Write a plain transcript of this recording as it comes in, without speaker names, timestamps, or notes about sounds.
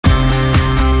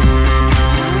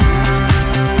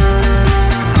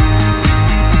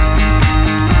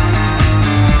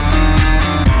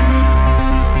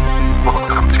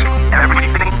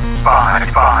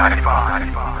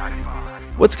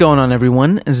What's going on,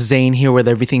 everyone? Zane here with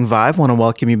Everything Vive. Want to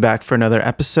welcome you back for another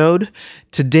episode.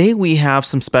 Today we have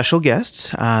some special guests.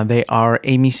 They are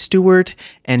Amy Stewart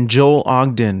and Joel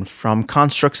Ogden from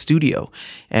Construct Studio.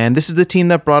 And this is the team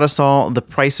that brought us all The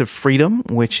Price of Freedom,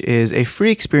 which is a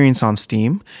free experience on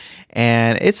Steam.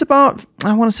 And it's about,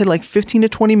 I want to say like 15 to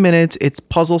 20 minutes. It's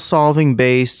puzzle solving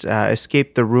based,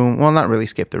 escape the room. Well, not really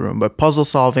escape the room, but puzzle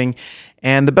solving.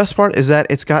 And the best part is that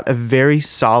it's got a very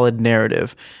solid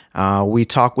narrative. We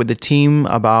talk with the team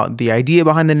about the idea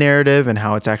behind the narrative and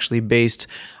how it's actually based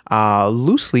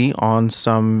loosely on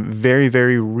some very,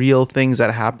 very real things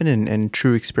that happen and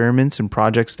true experiments and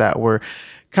projects that were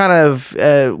kind of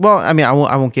I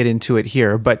won't get into it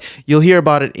here, but you'll hear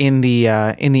about it in the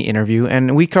interview,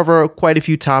 and we cover quite a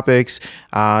few topics.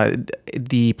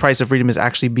 The Price of Freedom is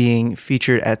actually being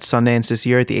featured at Sundance this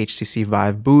year at the HTC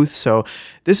Vive booth, so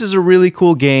this is a really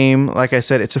cool game. Like I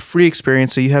said, it's a free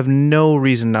experience, so you have no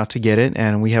reason not to get it,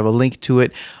 and we have a link to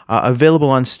it available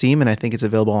on Steam, and I think it's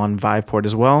available on Viveport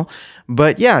as well.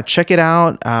 But yeah, check it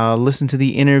out, listen to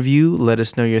the interview, let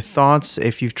us know your thoughts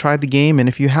if you've tried the game, and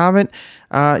if you haven't,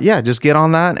 just get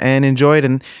on that and enjoy it.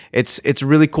 And it's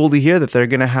really cool to hear that they're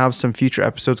going to have some future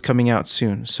episodes coming out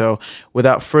soon. So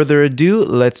without further ado,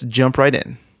 let's jump right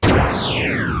in.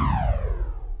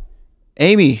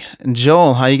 Amy and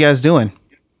Joel, how you guys doing?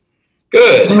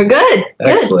 Good. We're good.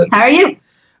 Excellent. Good. How are you?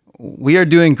 We are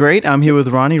doing great. I'm here with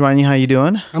Ronnie. Ronnie, how you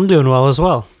doing? I'm doing well as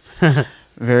well.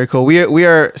 Very cool. We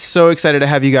are so excited to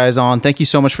have you guys on. Thank you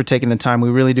so much for taking the time. We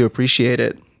really do appreciate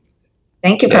it.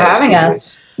 Thank you for having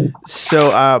us. So,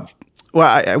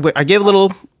 I gave a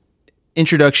little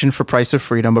introduction for Price of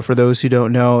Freedom, but for those who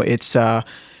don't know, it's a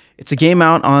game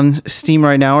out on Steam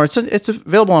right now, or it's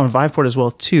available on Viveport as well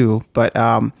too. But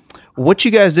what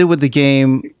you guys did with the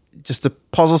game, just the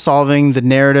puzzle solving, the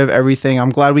narrative, everything. I'm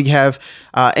glad we have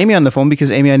Amy on the phone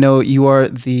because Amy, I know you are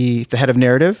the head of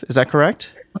narrative. Is that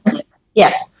correct?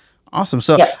 Yes. Awesome.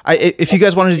 So yep. If you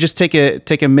guys wanted to just take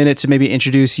a minute to maybe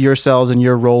introduce yourselves and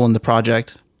your role in the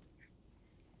project.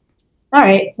 All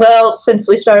right. Well, since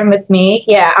we started with me,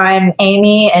 I'm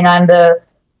Amy, and I'm the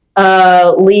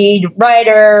lead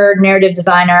writer, narrative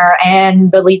designer, and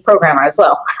the lead programmer as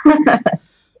well.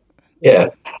 Yeah.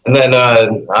 And then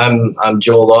I'm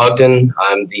Joel Ogden.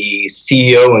 I'm the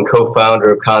CEO and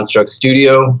co-founder of Construct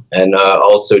Studio, and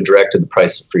also directed The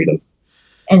Price of Freedom.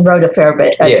 And wrote a fair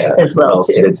bit as well.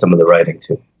 Also too. did some of the writing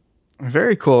too.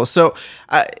 Very cool. So,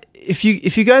 if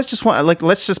you guys just want,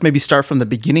 let's just maybe start from the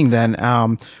beginning then.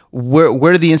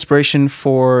 Where did the inspiration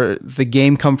for the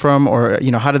game come from, or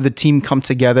how did the team come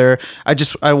together?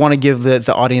 I want to give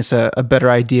the audience a better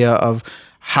idea of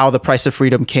how the Price of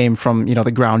Freedom came from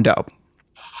the ground up.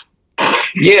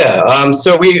 Yeah.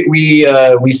 So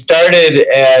we started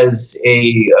as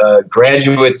a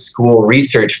graduate school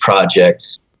research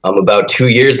project. About 2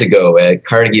 years ago at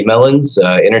Carnegie Mellon's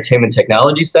Entertainment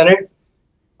Technology Center.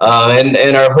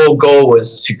 And our whole goal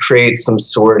was to create some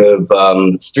sort of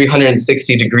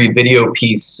 360-degree video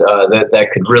piece that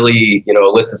could really,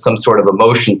 elicit some sort of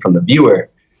emotion from the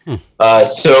viewer.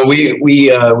 So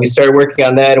we started working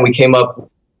on that, and we came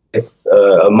up with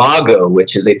Imago,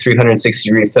 which is a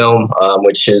 360-degree film,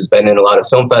 which has been in a lot of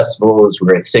film festivals.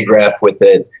 We're at SIGGRAPH with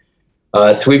it.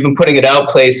 So we've been putting it out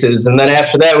places, and then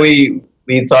after that we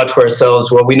thought to ourselves,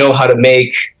 well, we know how to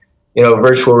make,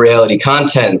 virtual reality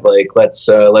content. Like, let's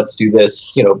do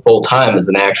this, full time as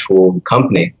an actual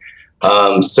company.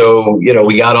 So,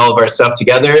 we got all of our stuff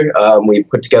together. We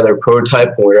put together a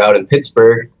prototype when we were out in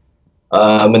Pittsburgh,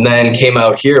 and then came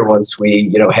out here once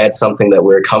we, had something that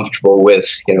we were comfortable with,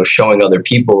 showing other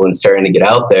people and starting to get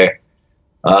out there.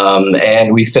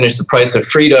 And we finished The Price of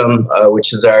Freedom,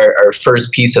 which is our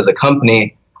first piece as a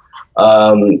company,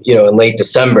 in late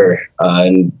December,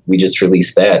 and we just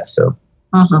released that. So,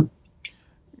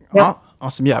 Yep.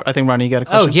 Awesome. Yeah, I think Ronnie, you got a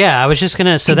question. Oh yeah, I was just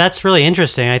gonna. So that's really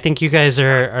interesting. I think you guys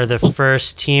are the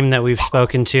first team that we've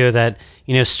spoken to that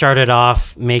started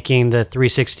off making the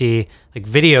 360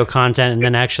 video content and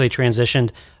then actually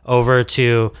transitioned over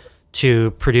to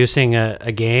producing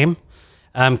a game.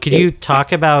 Could you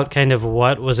talk about kind of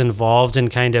what was involved in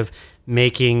kind of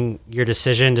making your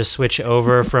decision to switch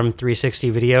over from 360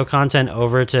 video content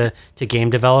over to game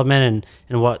development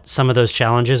and what some of those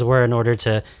challenges were in order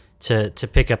to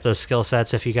pick up those skill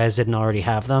sets if you guys didn't already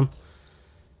have them?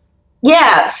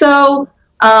 Yeah. So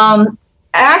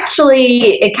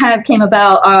actually, it kind of came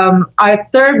about. Our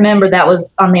third member that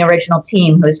was on the original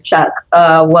team, who's Chuck,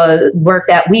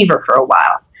 worked at Weaver for a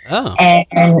while. Oh.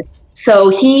 And so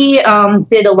he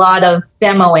did a lot of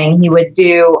demoing. He would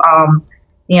do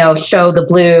show the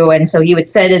blue. And so he would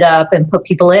set it up and put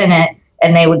people in it,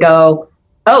 and they would go,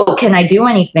 oh, can I do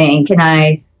anything? Can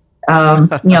I,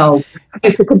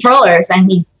 use the controllers?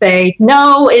 And he'd say,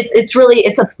 no, it's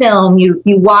a film. You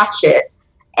watch it.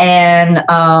 And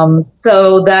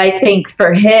so I think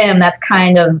for him, that's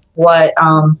kind of what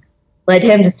led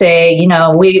him to say,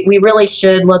 we really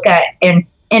should look at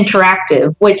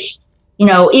interactive, which,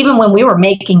 even when we were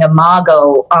making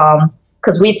Imago,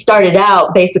 because we started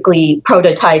out basically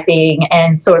prototyping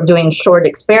and sort of doing short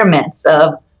experiments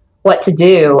of what to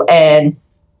do. And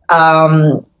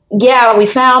we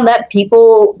found that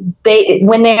people, they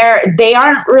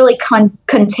aren't really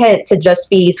content to just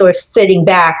be sort of sitting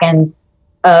back and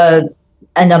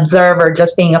an observer,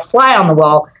 just being a fly on the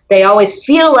wall. They always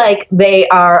feel like they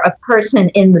are a person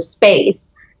in the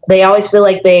space. They always feel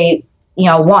like they,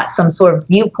 want some sort of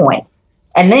viewpoint.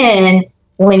 And then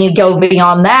when you go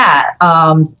beyond that,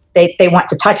 they want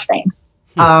to touch things.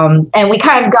 And we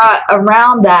kind of got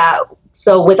around that.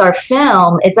 So with our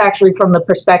film, it's actually from the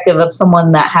perspective of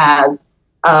someone that has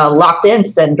locked-in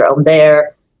syndrome.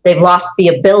 They've lost the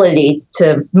ability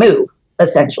to move,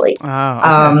 essentially. Oh,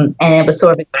 okay. And it was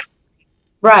sort of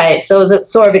right. So it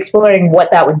was sort of exploring what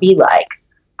that would be like.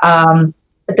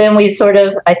 But then we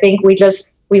I think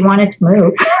we wanted to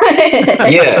move.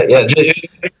 Yeah.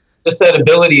 Just that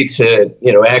ability to,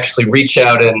 actually reach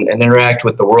out and interact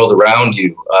with the world around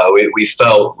you. We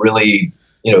felt really,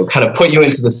 kind of put you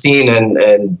into the scene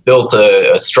and built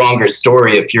a stronger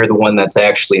story if you're the one that's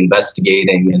actually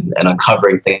investigating and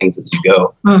uncovering things as you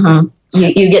go. Mm-hmm.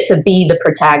 You get to be the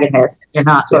protagonist. You're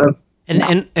not sort of.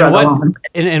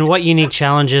 And what unique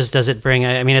challenges does it bring?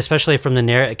 I mean, especially from the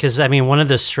narrative, because I mean, one of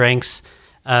the strengths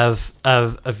of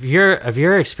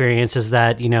your experience is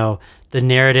that the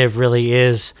narrative really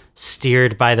is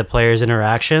steered by the players'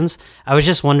 interactions. I was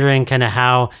just wondering, kind of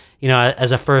how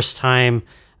as a first time,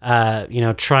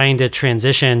 trying to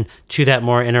transition to that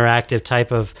more interactive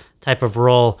type of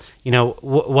role.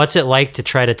 What's it like to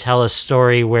try to tell a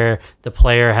story where the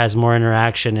player has more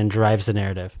interaction and drives the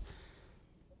narrative?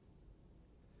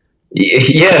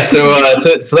 Yeah, so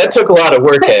that took a lot of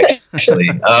work actually.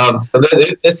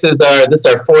 This is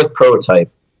our fourth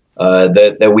prototype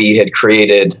that we had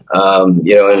created,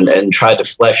 and tried to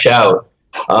flesh out,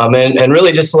 and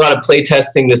really just a lot of play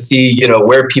testing to see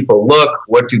where people look,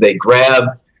 what do they grab,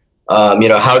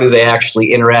 how do they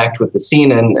actually interact with the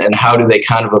scene, and how do they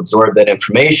kind of absorb that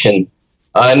information.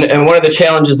 And one of the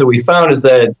challenges that we found is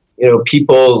that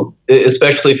people,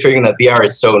 especially figuring that VR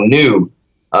is so new.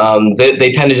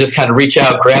 They tend to just kind of reach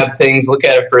out, grab things, look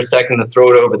at it for a second, and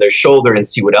throw it over their shoulder and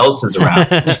see what else is around.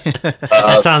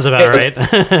 That sounds about right.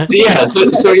 Yeah,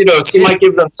 so you might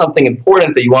give them something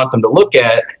important that you want them to look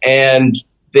at, and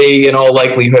they, in all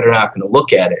likelihood, are not going to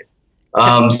look at it.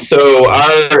 So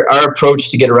our approach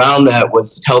to get around that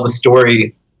was to tell the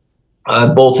story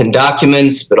both in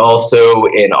documents, but also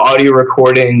in audio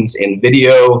recordings, in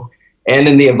video, and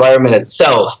in the environment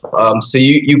itself. So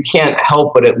you can't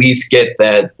help but at least get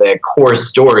that core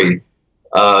story,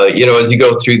 as you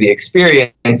go through the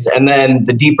experience. And then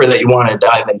the deeper that you want to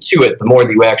dive into it, the more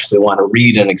that you actually want to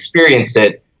read and experience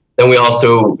it, then we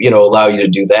also, allow you to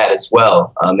do that as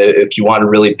well, if you want to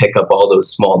really pick up all those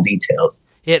small details.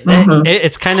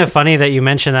 It's kind of funny that you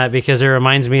mention that, because it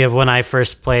reminds me of when I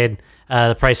first played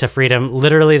The Price of Freedom.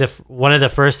 Literally, one of the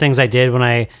first things I did when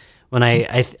I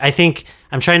think,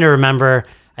 I'm trying to remember,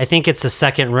 I think it's the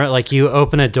second room, like you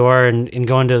open a door and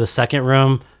go into the second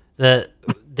room,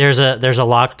 there's a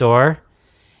locked door,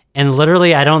 and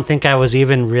literally I don't think I was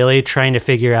even really trying to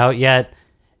figure out yet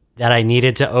that I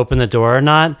needed to open the door or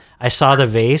not. I saw the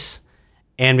vase,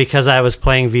 and because I was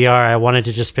playing VR, I wanted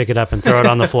to just pick it up and throw it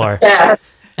on the floor. Yeah.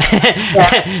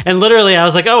 And literally I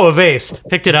was like, oh, a vase,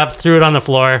 picked it up, threw it on the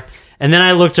floor. And then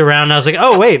I looked around and I was like,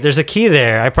 oh, wait, there's a key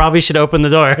there. I probably should open the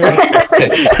door.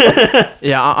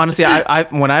 Yeah, honestly, I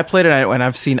when I played it, when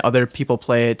I've seen other people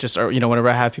play it, whenever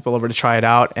I have people over to try it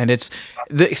out, and it's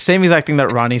the same exact thing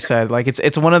that Ronnie said. Like,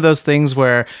 it's one of those things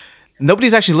where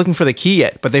nobody's actually looking for the key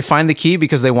yet, but they find the key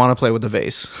because they want to play with the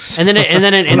vase. And then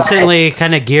it instantly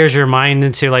kind of gears your mind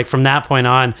into, like, from that point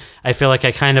on, I feel like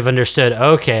I kind of understood,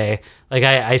 okay, like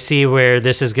I see where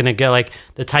this is going to go, like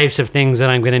the types of things that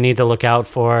I'm going to need to look out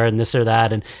for, and this or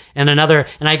that. And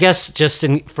I guess just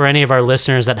for any of our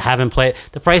listeners that haven't played,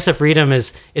 The Price of Freedom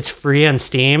it's free on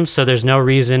Steam. So there's no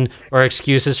reason or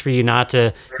excuses for you not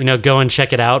to, go and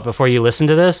check it out before you listen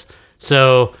to this.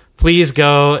 So please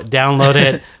go download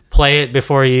it, play it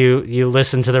before you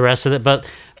listen to the rest of it. But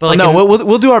like,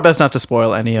 we'll do our best not to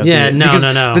spoil any of it. No.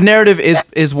 The narrative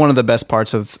is one of the best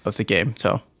parts of the game.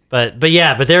 So, but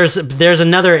there's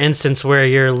another instance where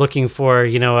you're looking for,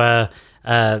 when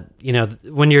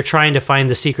you're trying to find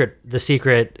the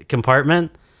secret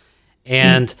compartment,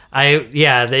 And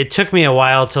it took me a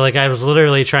while to I was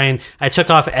literally I took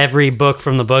off every book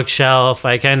from the bookshelf.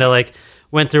 I kind of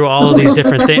went through all of these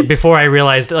different things before I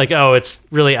realized oh, it's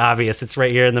really obvious. It's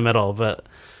right here in the middle, but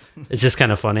it's just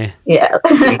kind of funny. Yeah.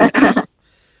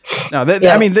 No,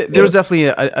 I mean, there was definitely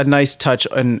a nice touch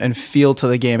and feel to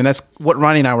the game, and that's what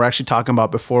Ronnie and I were actually talking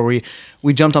about before we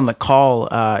jumped on the call.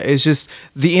 It's just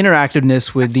the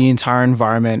interactiveness with the entire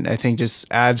environment. I think just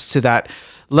adds to that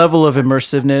level of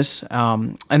immersiveness,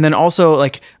 and then also I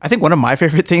think one of my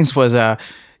favorite things was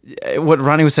what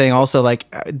Ronnie was saying also,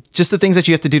 just the things that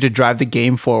you have to do to drive the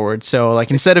game forward. So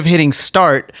instead of hitting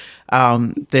start,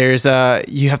 there's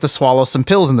you have to swallow some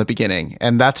pills in the beginning.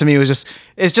 And that to me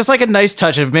it's just a nice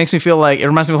touch. It makes me feel it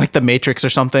reminds me of the Matrix or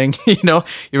something, you're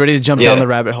ready to jump down the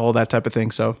rabbit hole, that type of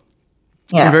thing. So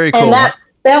yeah, very cool. And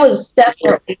that was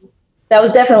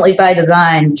definitely by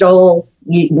design. Joel,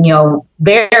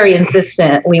 very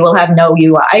insistent. We will have no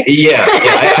UI. Yeah.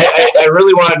 I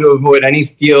really wanted to avoid any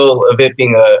feel of it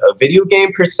being a video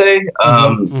game per se.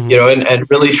 And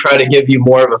really try to give you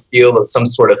more of a feel of some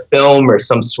sort of film or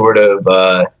some sort of,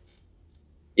 I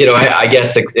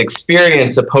guess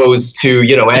experience opposed to,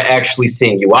 actually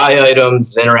seeing UI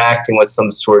items, interacting with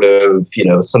some sort of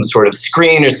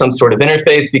screen or some sort of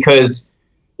interface, because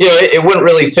it wouldn't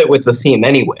really fit with the theme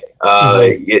anyway.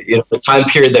 The time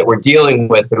period that we're dealing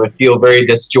with, it would feel very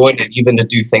disjointed even to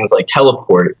do things like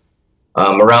teleport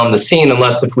around the scene,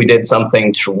 unless if we did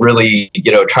something to really,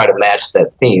 try to match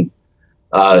that theme.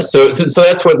 So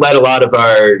that's what led a lot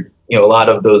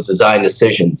of those design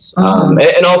decisions.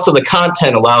 And also the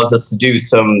content allows us to do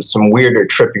some weirder,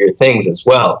 trippier things as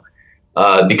well.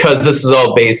 Because this is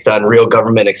all based on real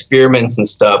government experiments and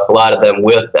stuff, a lot of them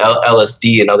with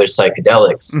LSD and other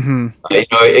psychedelics.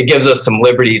 It gives us some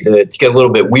liberty to get a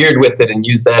little bit weird with it and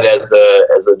use that as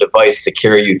a device to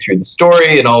carry you through the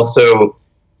story, and also,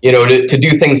 to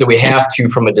do things that we have to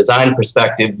from a design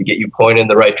perspective to get you pointed in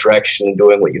the right direction and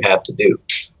doing what you have to do.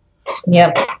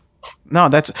 Yep. No,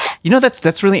 that's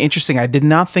really interesting. I did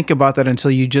not think about that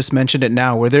until you just mentioned it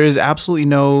now, where there is absolutely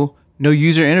no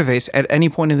user interface at any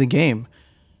point in the game.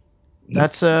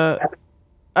 That's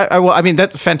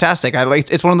that's fantastic.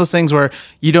 It's one of those things where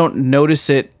you don't notice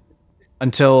it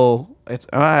until it's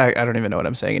I don't even know what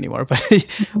I'm saying anymore, but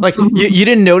you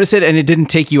didn't notice it and it didn't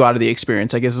take you out of the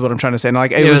experience, I guess is what I'm trying to say. And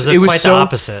it was quite so the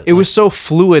opposite. It was so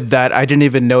fluid that I didn't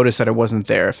even notice that it wasn't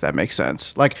there, if that makes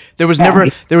sense. There was never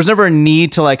a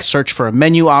need to search for a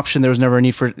menu option. There was never a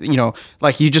need for,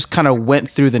 you just kind of went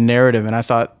through the narrative, and I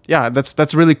thought, yeah,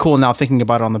 that's really cool now thinking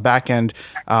about it on the back end,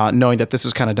 knowing that this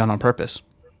was kind of done on purpose.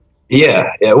 Yeah.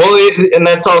 Well, and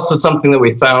that's also something that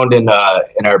we found in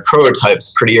our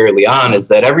prototypes pretty early on, is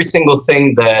that every single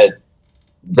thing that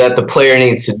the player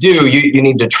needs to do, you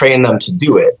need to train them to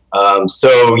do it.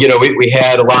 So we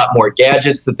had a lot more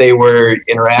gadgets that they were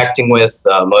interacting with,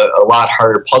 a lot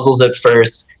harder puzzles at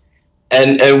first,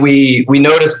 and we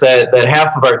noticed that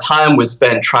half of our time was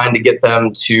spent trying to get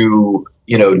them to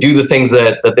do the things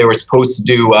that they were supposed to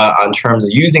do on terms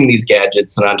of using these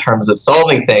gadgets and on terms of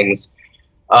solving things.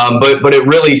 But it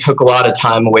really took a lot of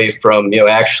time away from,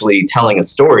 actually telling a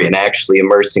story and actually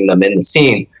immersing them in the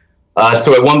scene.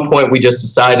 So at one point we just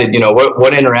decided,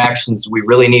 what interactions do we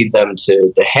really need them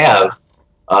to have?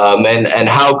 And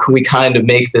how can we kind of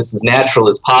make this as natural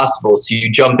as possible? So you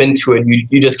jump into it and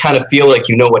you just kind of feel like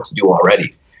you know what to do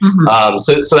already.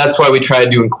 So that's why we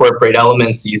tried to incorporate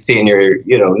elements that you see in your,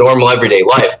 normal everyday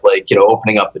life, like,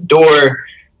 opening up a door,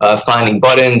 finding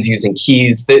buttons, using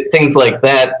keys, things like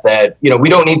that, we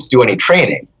don't need to do any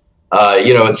training.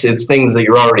 It's things that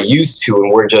you're already used to,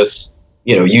 and we're just,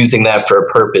 using that for a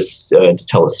purpose to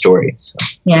tell a story. So.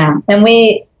 Yeah. And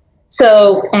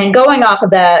going off of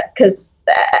that, because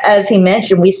as he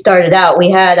mentioned, we started out, we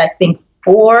had, I think,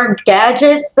 4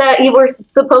 gadgets that you were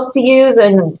supposed to use,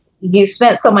 and you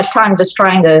spent so much time just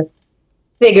trying to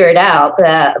figure it out.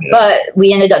 But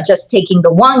we ended up just taking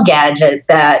the one gadget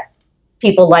that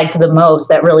people liked the most,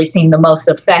 that really seemed the most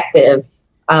effective.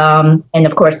 And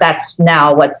of course, that's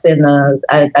now what's in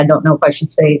I don't know if I should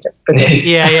say just for the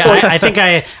I think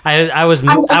I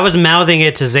was mouthing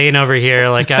it to Zane over here.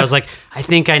 I was like, I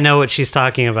think I know what she's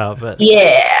talking about, but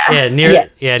near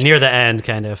the end,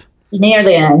 kind of. Near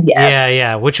the end, yes.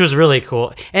 Yeah, which was really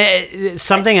cool. And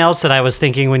something else that I was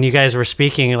thinking when you guys were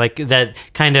speaking, that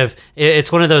kind of, it's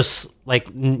one of those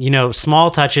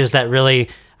small touches that really,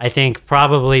 I think,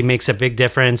 probably makes a big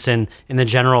difference in the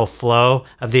general flow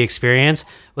of the experience,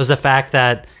 was the fact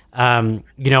that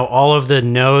all of the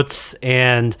notes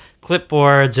and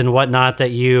clipboards and whatnot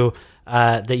that you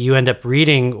end up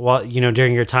reading while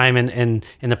during your time in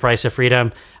the Price of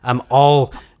Freedom,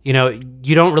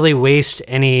 you don't really waste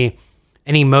any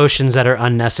any motions that are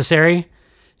unnecessary.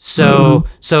 So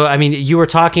I mean, you were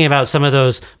talking about some of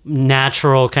those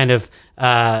natural kind of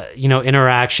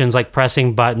interactions, like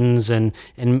pressing buttons and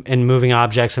moving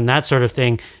objects and that sort of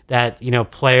thing that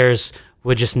players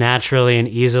would just naturally and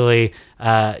easily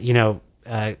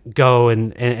go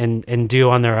and do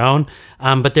on their own.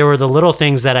 But there were the little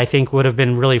things that I think would have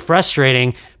been really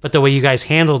frustrating, but the way you guys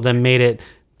handled them made it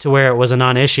to where it was a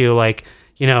non-issue, like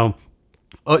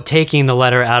taking the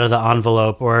letter out of the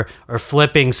envelope or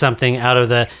flipping something out of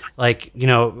the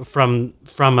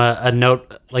from a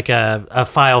note, like a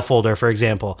file folder, for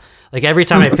example. Like every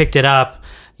time I picked it up,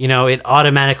 it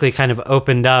automatically kind of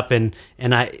opened up and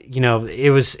I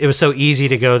it was so easy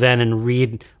to go then and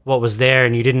read what was there,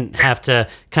 and you didn't have to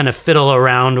kind of fiddle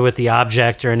around with the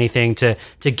object or anything to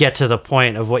get to the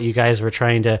point of what you guys were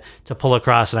trying to pull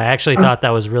across. And I actually thought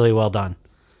that was really well done.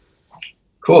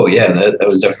 Cool. Yeah, that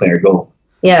was definitely our goal.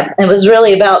 Yeah, it was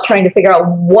really about trying to figure out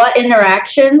what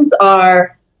interactions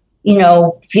are,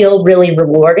 feel really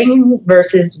rewarding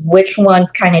versus which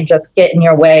ones kind of just get in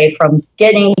your way from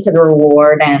getting to the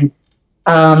reward, and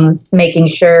making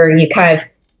sure you kind of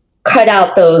cut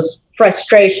out those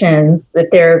frustrations that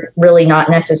they're really not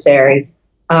necessary.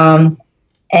 And,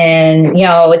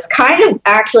 it's kind of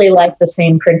actually like the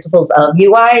same principles of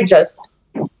UI, just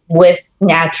with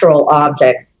natural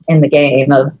objects in the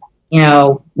game of,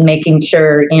 making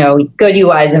sure, good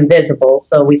UI is invisible.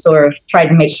 So we sort of tried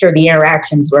to make sure the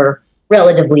interactions were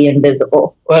relatively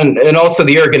invisible. And also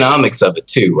the ergonomics of it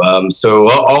too. So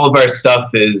all of our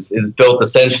stuff is built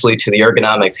essentially to the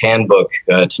ergonomics handbook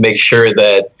to make sure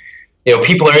that,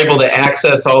 people are able to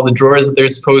access all the drawers that they're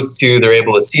supposed to. They're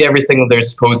able to see everything that they're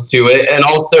supposed to. And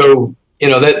also,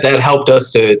 that helped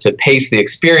us to pace the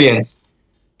experience,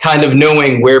 kind of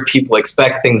knowing where people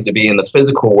expect things to be in the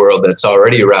physical world that's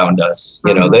already around us,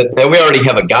 that we already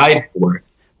have a guide for.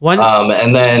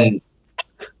 And then,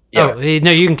 yeah. Oh, no,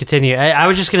 you can continue. I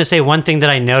was just going to say one thing that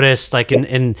I noticed, like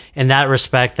in that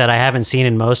respect, that I haven't seen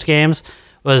in most games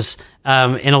was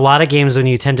in a lot of games when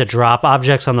you tend to drop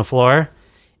objects on the floor,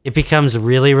 it becomes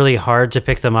really, really hard to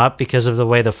pick them up because of the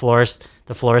way the floor is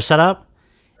set up.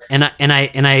 And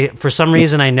I for some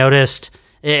reason I noticed.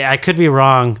 I could be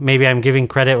wrong. Maybe I'm giving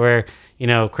credit where,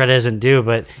 credit isn't due,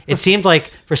 but it seemed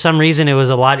like for some reason it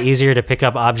was a lot easier to pick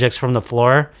up objects from the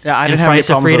floor. Yeah, I didn't have any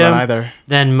problems with that either.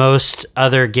 Than most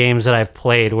other games that I've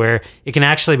played, where it can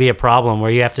actually be a problem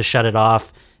where you have to shut it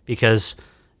off because,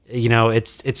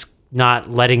 it's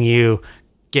not letting you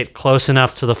get close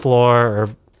enough to the floor, or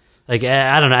like,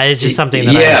 I don't know. It's just something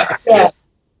that Yeah.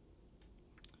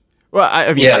 Well,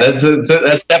 I mean, yeah, that's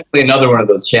definitely another one of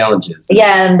those challenges.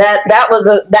 Yeah, and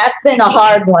that's been a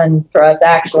hard one for us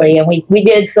actually, and we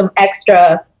did do some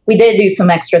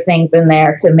extra things in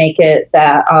there to make it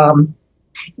that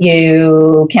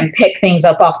you can pick things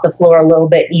up off the floor a little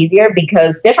bit easier,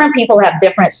 because different people have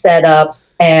different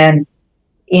setups, and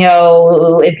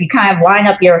if you kind of line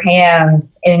up your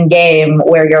hands in game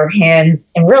where your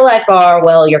hands in real life are,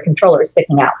 well, your controller is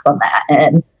sticking out from that,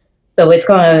 and so it's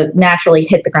going to naturally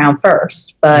hit the ground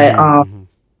first. But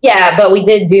but we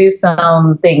did do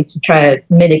some things to try to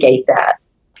mitigate that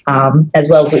as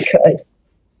well as we could.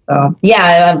 So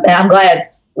yeah, I'm glad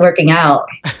it's working out.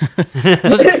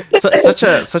 such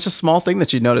a small thing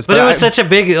that you noticed, but it was such a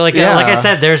big like I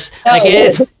said. There's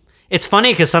it's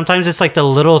funny because sometimes it's like the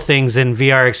little things in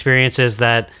VR experiences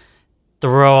that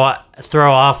throw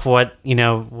off what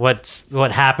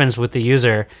happens with the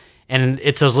user. And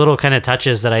it's those little kind of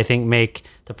touches that I think make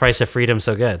the Price of Freedom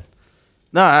so good.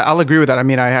 No, I'll agree with that. I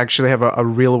mean, I actually have a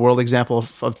real world example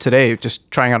of today,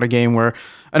 just trying out a game where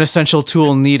an essential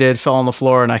tool needed fell on the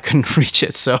floor and I couldn't reach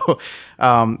it. So,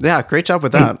 great job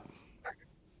with that.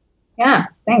 Yeah,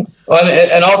 thanks. Well,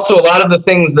 and also a lot of the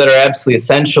things that are absolutely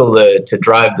essential to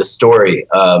drive the story.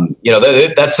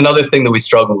 That's another thing that we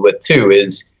struggled with too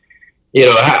is,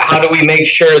 how do we make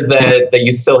sure that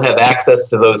you still have access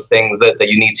to those things that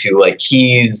you need to, like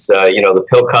keys, the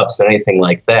pill cups and anything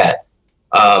like that.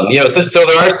 So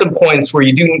there are some points where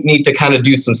you do need to kind of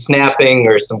do some snapping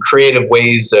or some creative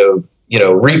ways of,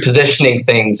 repositioning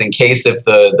things in case if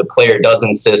the player does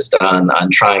insist on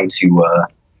trying to,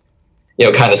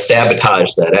 kind of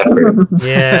sabotage that effort.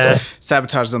 Yeah.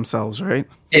 Sabotage themselves, right?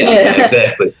 Yeah,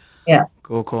 exactly. Yeah.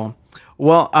 Cool.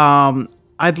 Well,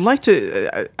 I'd like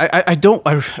to. I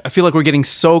feel like we're getting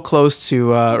so close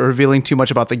to revealing too much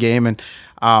about the game, and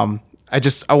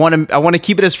I want to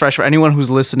keep it as fresh for anyone who's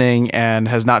listening and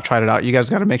has not tried it out. You guys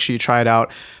got to make sure you try it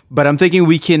out. But I'm thinking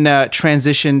we can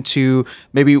transition to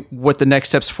maybe what the next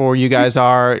steps for you guys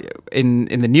are in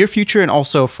the near future and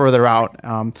also further out.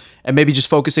 And maybe just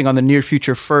focusing on the near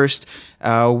future first.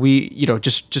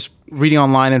 Just reading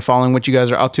online and following what you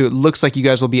guys are up to. It looks like you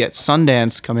guys will be at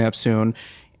Sundance coming up soon.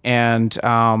 And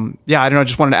I don't know. I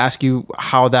just wanted to ask you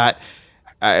how that.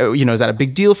 Is that a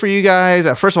big deal for you guys?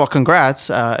 First of all, congrats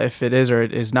if it is or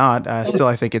it is not. Still,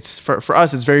 I think it's for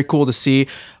us. It's very cool to see,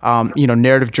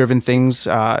 narrative-driven things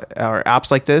or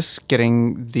apps like this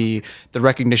getting the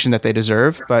recognition that they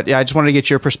deserve. But yeah, I just wanted to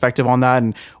get your perspective on that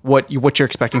and what you're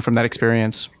expecting from that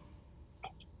experience.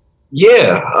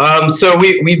 Yeah. So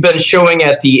we've been showing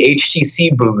at the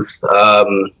HTC booth.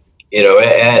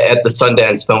 At the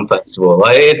Sundance Film Festival.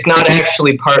 It's not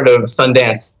actually part of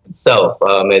Sundance itself.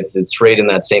 It's right in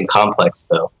that same complex,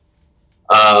 though.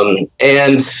 And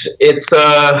it's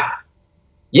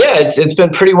been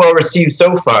pretty well received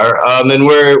so far. And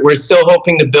we're still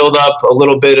hoping to build up a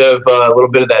little bit of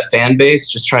that fan base.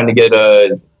 Just trying to get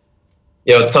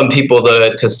some people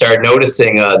to start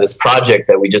noticing this project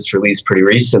that we just released pretty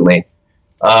recently.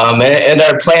 And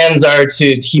our plans are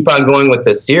to keep on going with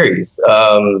this series.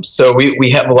 So we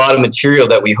have a lot of material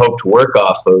that we hope to work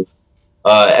off of.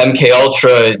 MK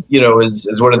Ultra,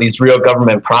 is one of these real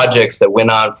government projects that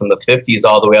went on from the 50s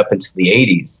all the way up into the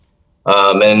 80s.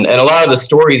 And a lot of the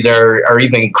stories are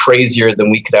even crazier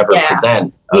than we could ever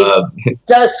present. It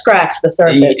does scratch the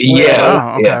surface. Yeah.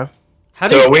 Oh, okay.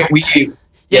 So we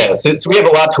have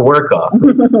a lot to work on.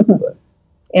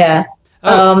 Yeah.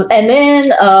 And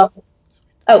then...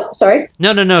 Oh, sorry.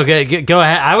 No. Go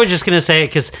ahead. I was just going to say,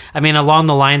 because, along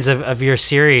the lines of your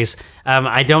series,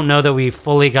 I don't know that we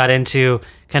fully got into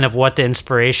kind of what the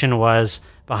inspiration was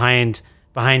behind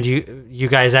you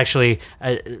guys actually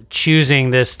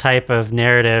choosing this type of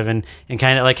narrative and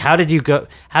kind of like, how did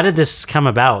this come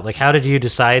about? Like, how did you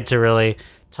decide to really,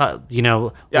 Yeah,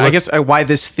 I guess why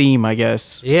this theme, I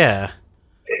guess. Yeah.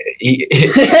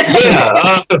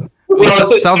 Yeah.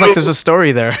 Sounds like there's a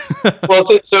story there.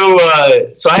 So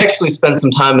I actually spent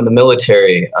some time in the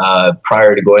military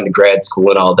prior to going to grad school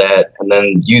and all that, and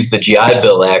then used the GI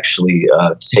Bill actually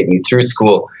to take me through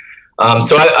school.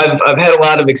 So I've had a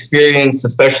lot of experience,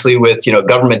 especially with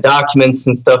government documents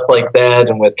and stuff like that,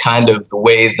 and with kind of the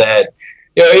way that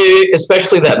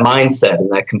especially that mindset and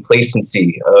that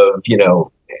complacency of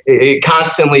it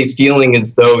constantly feeling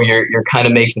as though you're kind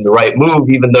of making the right move,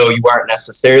 even though you aren't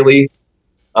necessarily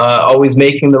always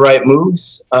making the right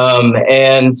moves.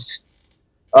 And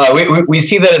we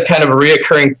see that as kind of a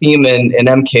reoccurring theme in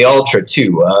MK Ultra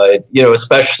too,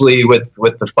 especially with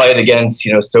the fight against,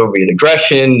 Soviet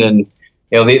aggression and,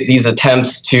 these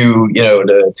attempts to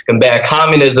combat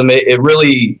communism. It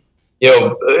really,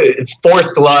 it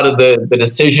forced a lot of the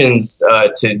decisions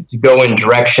to go in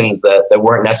directions that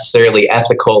weren't necessarily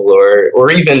ethical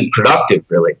or even productive,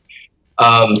 really.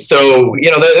 So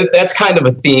that's kind of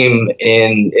a theme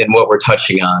in what we're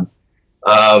touching on,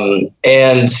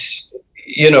 and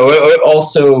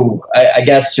also I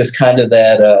guess just kind of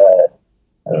that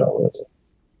I don't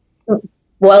know.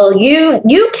 Well,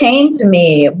 you came to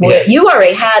me. Yeah. You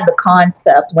already had the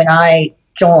concept when I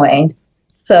joined,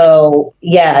 so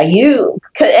yeah,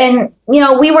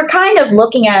 we were kind of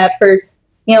looking at first.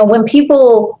 When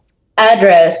people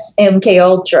address MK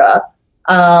Ultra.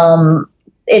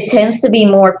 It tends to be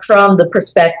more from the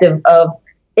perspective of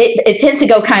it tends to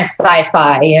go kind of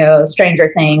sci-fi,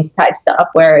 Stranger Things type stuff,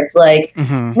 where it's like,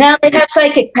 now they have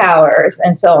psychic powers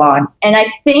and so on. And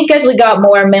I think as we got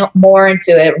more and more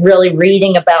into it, really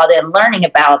reading about it and learning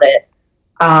about it,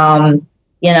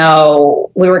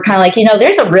 we were kind of like,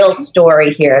 there's a real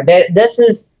story here. This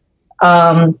is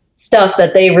stuff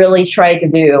that they really tried to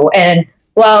do. And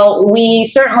while we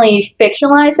certainly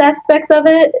fictionalized aspects of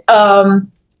it,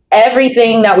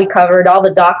 everything that we covered, all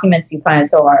the documents you find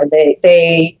so far,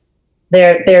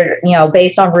 they're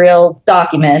based on real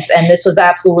documents, and this was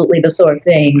absolutely the sort of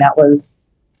thing that was,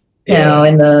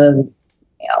 in the,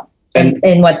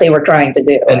 in what they were trying to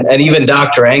do. And even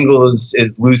Dr. Angle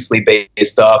is loosely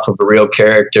based off of a real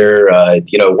character,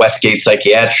 Westgate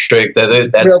Psychiatric.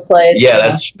 That's real place. Yeah,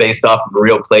 that's based off of a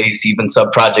real place. Even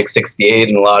Subproject 68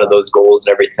 and a lot of those goals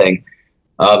and everything.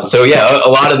 So yeah, a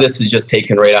lot of this is just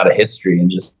taken right out of history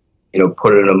and just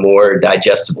put it in a more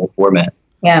digestible format.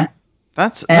 Yeah,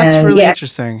 that's really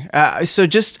interesting. So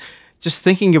just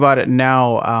thinking about it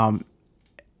now,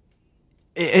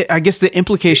 I guess the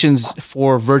implications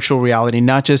for virtual reality,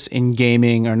 not just in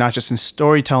gaming or not just in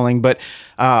storytelling, but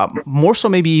more so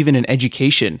maybe even in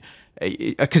education.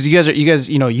 because you guys,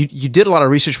 you did a lot of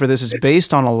research for this. It's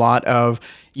based on a lot of,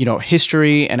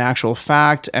 history and actual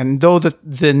fact. And though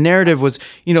the narrative was,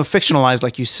 fictionalized,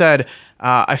 like you said,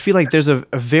 I feel like there's a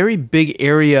very big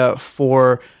area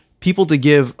for people to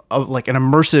give like an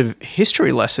immersive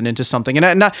history lesson into something.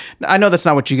 And I know that's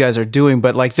not what you guys are doing,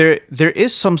 but like there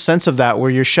is some sense of that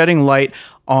where you're shedding light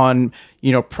on,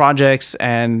 projects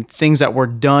and things that were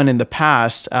done in the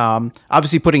past,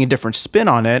 obviously putting a different spin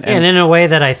on it. And in a way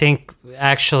that I think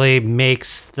actually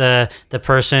makes the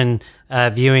person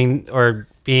viewing or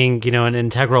being, an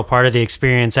integral part of the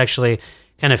experience actually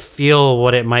kind of feel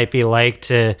what it might be like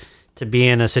to be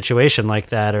in a situation like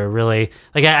that, or really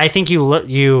like I think you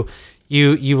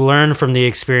learn from the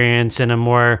experience in a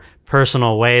more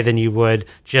personal way than you would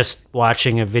just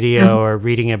watching a video or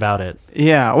reading about it.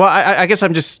 Yeah, well, I guess I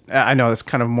know it's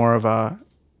kind of more of a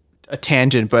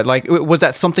tangent, but like, was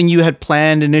that something you had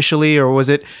planned initially, or was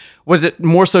it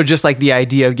more so just like the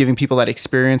idea of giving people that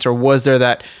experience, or was there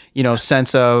that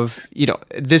sense of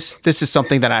this is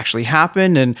something that actually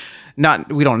happened, and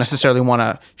we don't necessarily want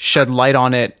to shed light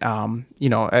on it,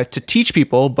 to teach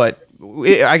people, but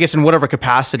I guess in whatever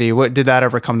capacity, what did that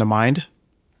ever come to mind?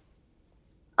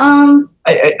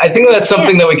 I think that's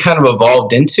something that we kind of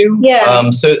evolved into. Yeah.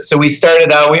 So we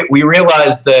started out, we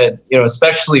realized that,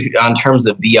 especially on terms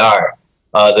of VR,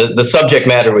 the subject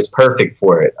matter was perfect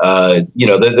for it.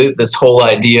 This whole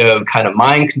idea of kind of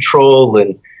mind control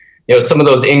and, some of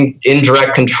those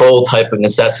indirect control type of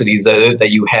necessities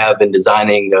that you have in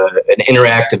designing an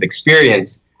interactive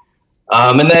experience.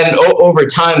 And then over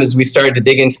time, as we started to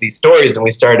dig into these stories and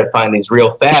we started to find these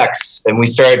real facts, and we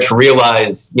started to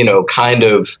realize, kind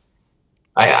of,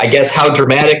 I guess, how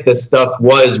dramatic this stuff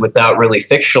was without really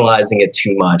fictionalizing it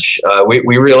too much.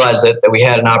 We realized that we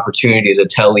had an opportunity to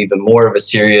tell even more of a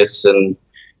serious and,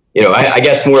 I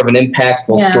guess more of an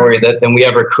impactful story than we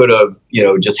ever could have,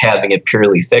 just having it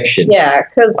purely fiction. Yeah,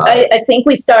 because I think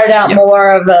we started out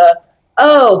more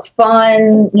of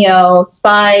fun,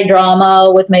 spy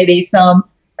drama with maybe some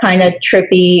kind of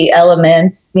trippy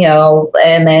elements,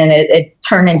 and then it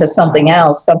turned into something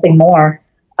else, something more.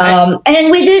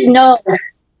 And we did know,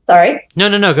 sorry?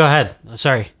 No, go ahead.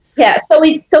 Sorry. Yeah, so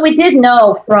we did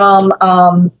know from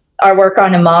our work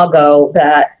on Imago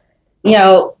that,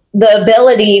 the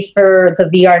ability for the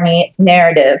VR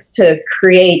narrative to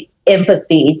create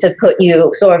empathy, to put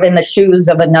you sort of in the shoes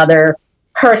of another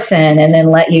person and then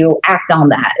let you act on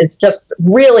that. It's just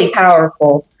really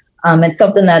powerful. It's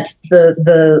something that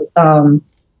the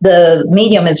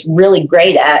medium is really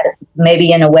great at,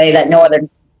 maybe in a way that no other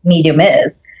medium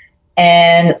is.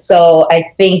 And so I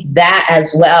think that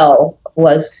as well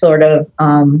was sort of,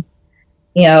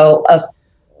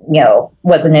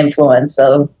 was an influence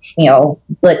of,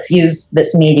 let's use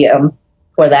this medium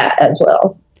for that as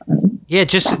well. Yeah,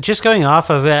 just going off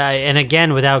of it, and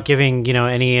again, without giving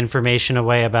any information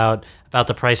away about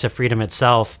the Price of Freedom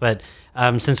itself, but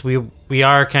since we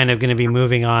are kind of going to be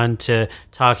moving on to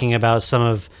talking about some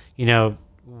of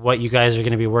what you guys are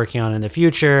going to be working on in the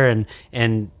future,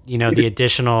 and the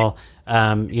additional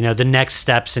the next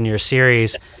steps in your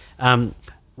series,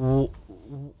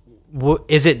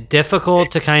 is it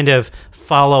difficult to kind of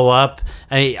follow up?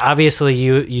 I mean, obviously,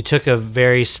 you took a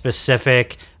very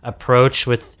specific approach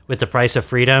with the Price of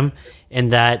Freedom, in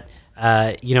that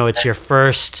it's your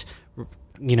first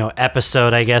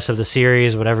episode, I guess, of the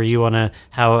series, however you want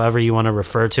to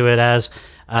refer to it as.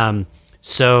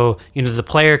 So the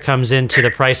player comes into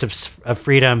the Price of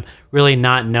Freedom really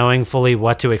not knowing fully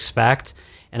what to expect.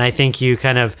 And I think you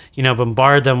kind of,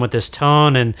 bombard them with this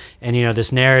tone and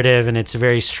this narrative, and it's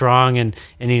very strong, and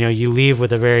you leave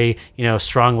with a very,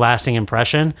 strong, lasting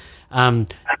impression.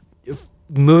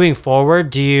 Moving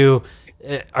forward,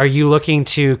 are you looking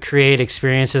to create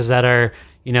experiences that are,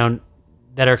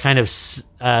 that are kind of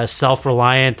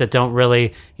self-reliant, that don't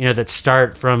really, that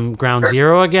start from ground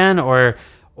zero again, and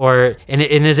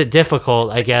is it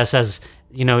difficult, I guess, as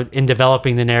in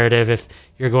developing the narrative, if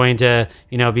you're going to,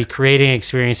 be creating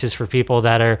experiences for people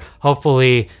that are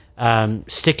hopefully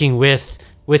sticking with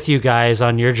you guys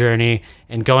on your journey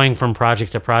and going from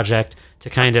project to project to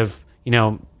kind of,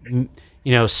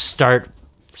 start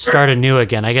anew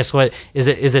again? I guess, what is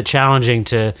it challenging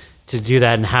to do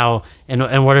that, and how,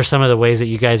 and what are some of the ways that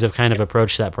you guys have kind of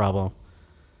approached that problem?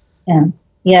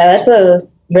 Yeah, that's a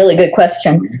really good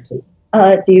question. Go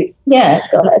ahead.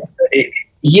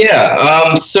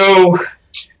 Yeah. So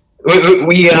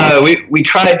we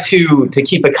tried to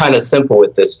keep it kind of simple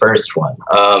with this first one.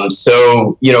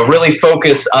 So really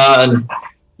focus on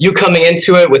you coming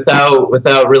into it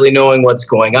without really knowing what's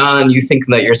going on. You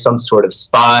thinking that you're some sort of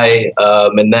spy,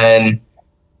 and then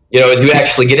as you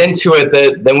actually get into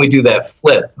it, then we do that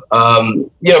flip. But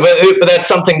that's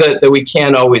something that we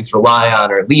can't always rely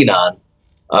on or lean on,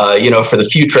 for the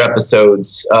future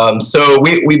episodes. So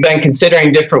we've been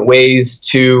considering different ways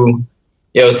to,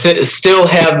 still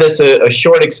have this a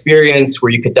short experience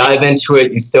where you could dive into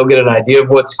it. You still get an idea of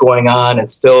what's going on.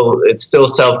 It's still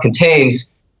self-contained.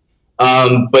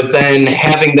 But then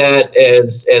having that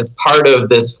as part of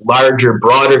this larger,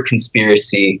 broader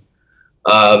conspiracy,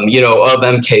 of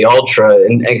MK Ultra,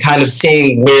 and kind of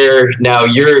seeing where now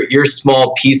your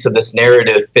small piece of this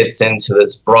narrative fits into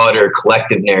this broader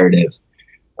collective narrative.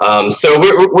 So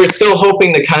we're still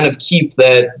hoping to kind of keep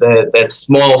that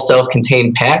small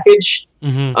self-contained package,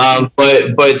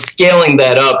 but scaling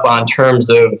that up on terms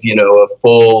of a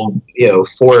full 4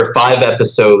 or 5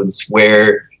 episodes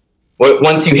where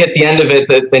once you hit the end of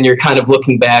it, then you're kind of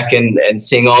looking back and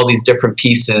seeing all these different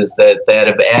pieces that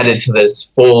have added to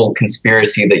this full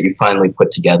conspiracy that you finally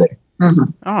put together.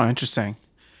 Mm-hmm. Oh, interesting.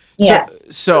 Yeah.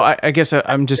 So I guess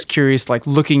I'm just curious, like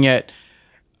looking at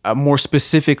more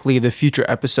specifically the future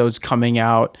episodes coming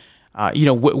out.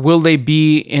 Will they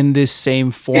be in this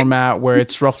same format where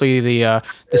it's roughly the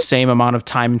same amount of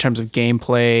time in terms of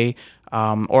gameplay,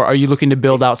 or are you looking to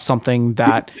build out something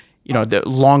that the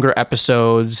longer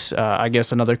episodes? I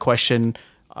guess another question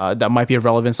that might be of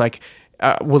relevance, like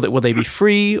will they be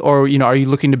free, or are you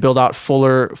looking to build out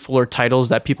fuller titles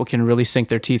that people can really sink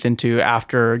their teeth into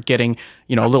after getting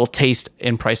a little taste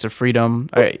in Price of Freedom?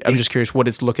 I'm just curious what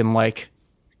it's looking like.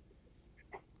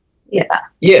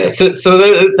 Yeah. So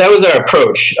that was our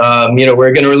approach.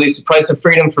 We're going to release the Price of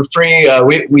Freedom for free.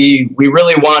 We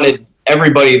really wanted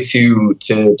everybody to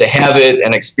have it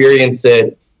and experience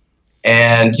it,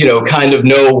 and kind of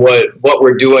know what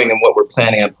we're doing and what we're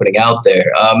planning on putting out there.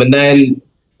 And then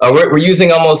we're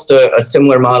using almost a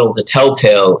similar model to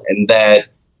Telltale, in that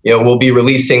we'll be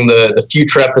releasing the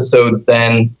future episodes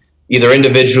then either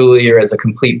individually or as a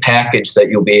complete package that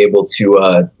you'll be able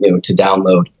to to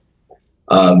download.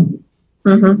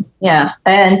 Yeah,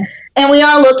 and we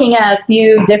are looking at a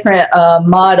few different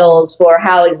models for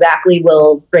how exactly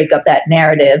we'll break up that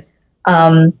narrative.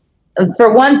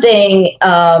 For one thing,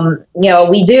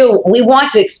 we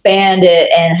want to expand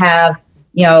it and have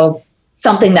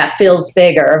something that feels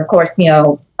bigger. Of course,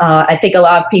 I think a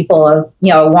lot of people have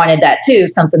wanted that too,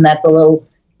 something that's a little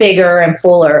bigger and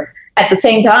fuller. At the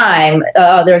same time,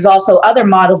 there's also other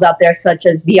models out there, such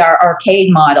as VR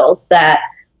arcade models, that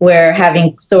we're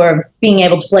having sort of being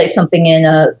able to play something in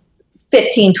a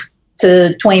 15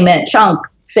 to 20 minute chunk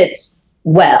fits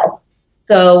well.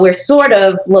 So we're sort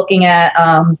of looking at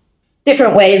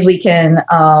different ways we can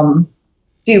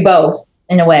do both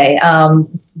in a way.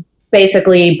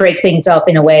 Basically break things up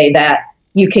in a way that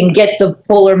you can get the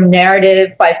fuller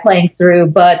narrative by playing through,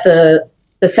 but the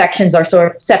sections are sort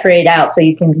of separated out, so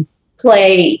you can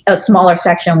play a smaller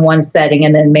section in one setting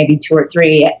and then maybe 2 or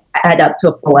 3 add up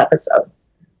to a full episode.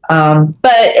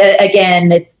 But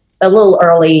again, it's a little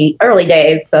early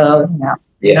days, so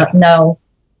no.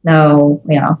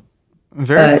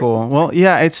 Very cool. Well,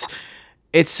 yeah, it's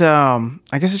I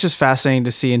guess it's just fascinating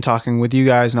to see, in talking with you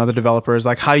guys and other developers,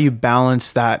 like how you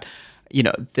balance that,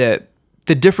 the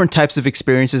different types of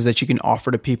experiences that you can offer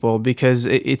to people, because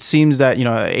it seems that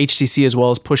HTC as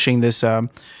well is pushing this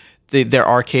their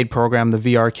arcade program, the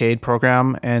VR arcade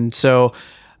program, and so.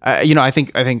 I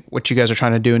think what you guys are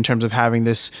trying to do in terms of having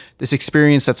this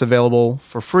experience that's available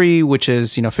for free, which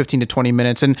is 15 to 20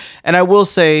 minutes, and I will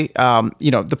say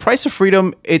the Price of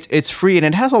Freedom, it's free, and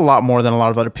it has a lot more than a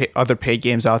lot of other paid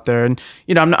games out there, and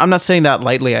I'm not saying that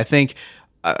lightly. I think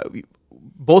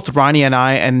both Ronnie and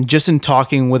I, and just in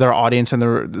talking with our audience and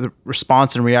the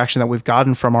response and reaction that we've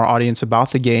gotten from our audience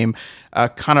about the game,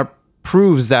 kind of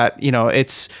proves that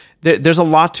it's. There's a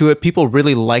lot to it. People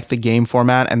really like the game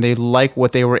format, and they like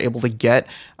what they were able to get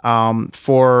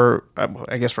for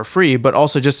free, but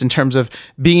also just in terms of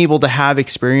being able to have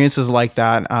experiences like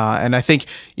that. And I think,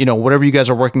 whatever you guys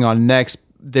are working on next,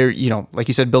 there, like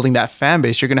you said, building that fan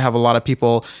base, you're going to have a lot of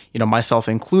people, myself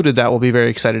included, that will be very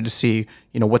excited to see,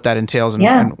 what that entails and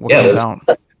what comes out.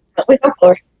 That's what we hope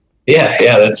for. Yeah,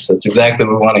 that's exactly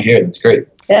what we want to hear. That's great.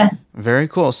 Yeah. Very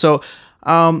cool. So,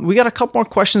 we got a couple more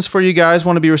questions for you guys.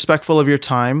 Want to be respectful of your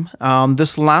time.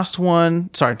 This last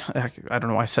one, sorry, I don't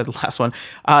know why I said the last one.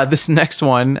 This next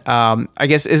one, I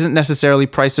guess isn't necessarily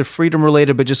Price of Freedom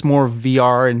related, but just more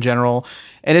VR in general.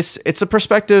 And it's a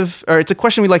perspective, or it's a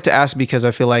question we like to ask because I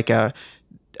feel like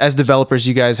as developers,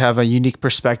 you guys have a unique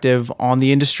perspective on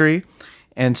the industry.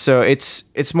 And so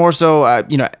it's more so,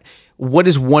 what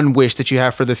is one wish that you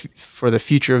have for the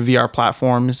future of VR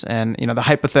platforms? And the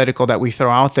hypothetical that we throw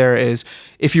out there is,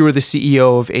 if you were the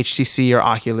CEO of HTC or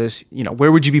Oculus,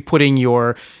 where would you be putting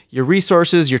your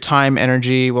resources, your time,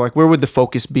 energy? Well, like, where would the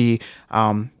focus be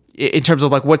in terms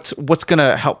of like what's going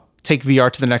to help take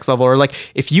VR to the next level? Or like,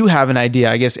 if you have an idea,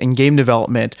 I guess, in game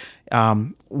development,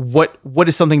 what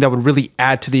is something that would really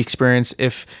add to the experience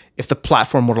if the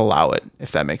platform would allow it,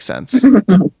 if that makes sense?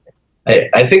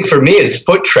 I think for me is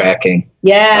foot tracking.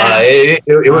 Yeah. It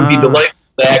would be delightful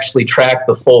to actually track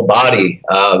the full body.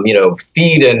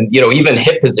 Feet and, even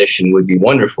hip position would be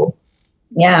wonderful.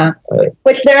 Yeah.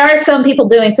 Which there are some people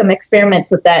doing some experiments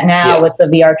with that now with the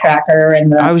VR tracker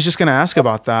and I was just going to ask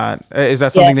about that. Is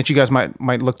that something that you guys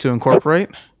might look to incorporate?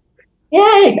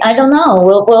 Yeah, I don't know.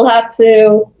 We'll have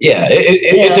to. Yeah,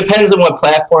 it depends on what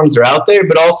platforms are out there,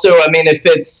 but also, I mean, if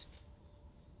it's,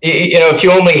 if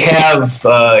you only have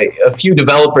a few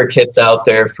developer kits out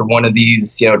there for one of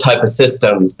these, type of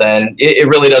systems, then it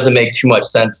really doesn't make too much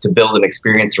sense to build an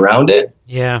experience around it.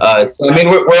 Yeah. So I mean,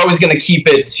 we're always going to keep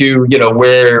it to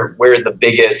where the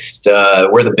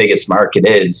biggest market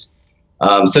is.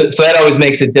 So that always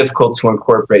makes it difficult to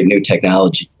incorporate new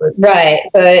technology. Right,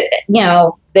 but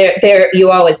there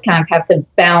you always kind of have to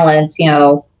balance.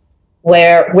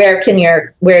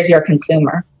 Where's your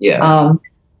consumer? Yeah.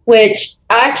 Which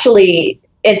actually,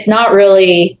 it's not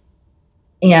really,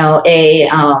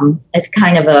 it's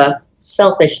kind of a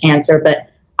selfish answer, but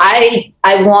I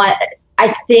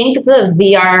think the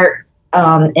VR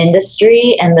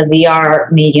industry and the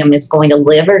VR medium is going to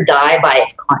live or die by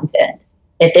its content.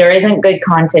 If there isn't good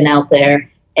content out there,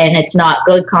 and it's not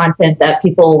good content that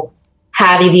people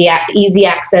have easy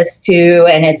access to,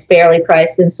 and it's fairly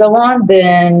priced and so on,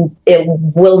 then it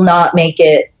will not make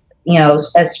it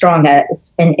as strong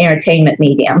as an entertainment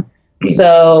medium.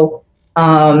 So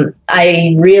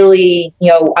I really,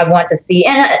 I want to see,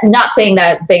 and not saying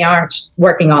that they aren't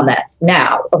working on that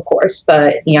now, of course,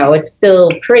 but, it's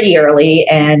still pretty early,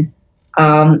 and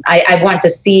I want to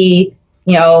see,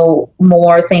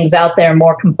 more things out there,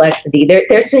 more complexity.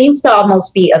 There seems to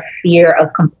almost be a fear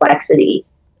of complexity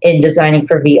in designing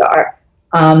for VR.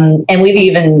 And we've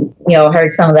even, heard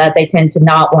some of that. They tend to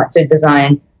not want to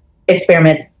design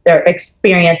experiences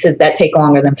that take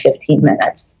longer than 15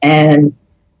 minutes. And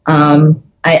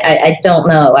I don't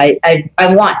know. I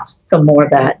want some more of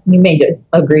that. You may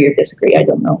agree or disagree. I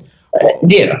don't know. But,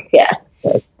 yeah.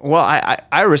 Well,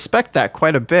 I respect that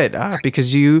quite a bit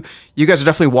because you guys are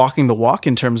definitely walking the walk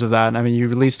in terms of that. I mean, you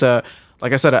released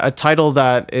like I said, a title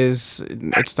that it's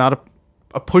not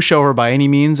a pushover by any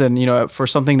means, and for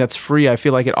something that's free, I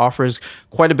feel like it offers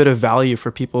quite a bit of value for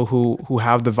people who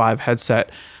have the Vive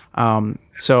headset.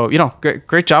 So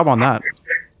great job on that.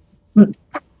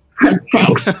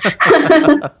 Thanks.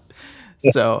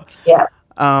 So yeah.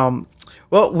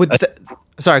 Well,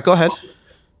 sorry, go ahead.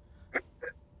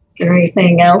 Is there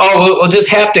anything else? Oh, well, just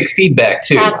haptic feedback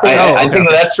too. I think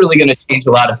that's really going to change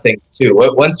a lot of things too.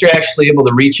 Once you're actually able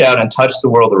to reach out and touch the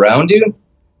world around you,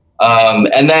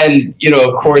 and then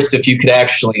of course, if you could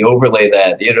actually overlay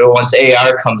that, once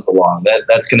AR comes along,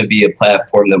 that's going to be a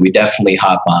platform that we definitely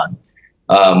hop on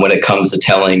when it comes to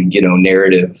telling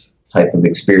narrative type of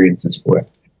experiences for it.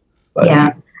 But,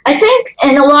 yeah. I think,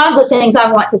 and a lot of the things I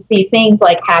want to see, things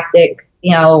like haptics,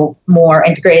 more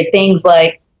integrated, things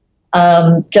like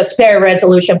just fair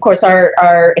resolution. Of course,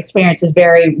 our experience is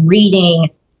very reading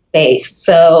based,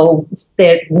 so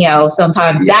that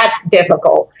sometimes that's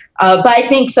difficult. But I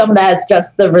think some of that is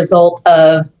just the result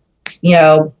of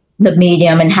the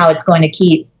medium and how it's going to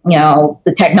keep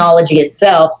the technology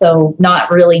itself. So not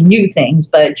really new things,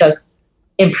 but just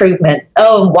improvements.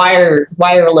 Oh,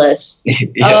 wireless.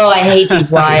 Yeah. Oh, I hate these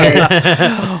wires.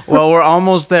 Well, we're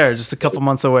almost there. Just a couple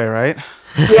months away, right?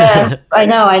 Yes, I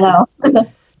know.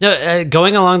 No,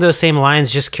 going along those same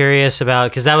lines, just curious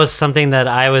about, because that was something that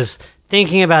I was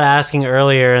thinking about asking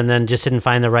earlier and then just didn't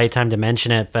find the right time to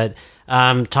mention it. But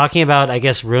talking about, I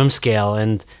guess, room scale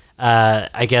and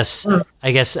I guess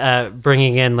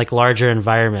bringing in like larger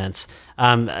environments.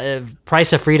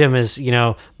 Price of Freedom is,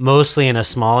 mostly in a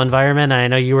small environment. And I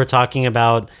know you were talking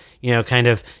about, kind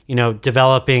of,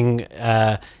 developing,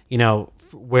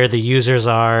 where the users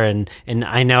are. And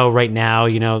I know right now,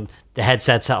 the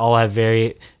headsets all have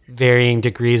varying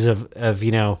degrees of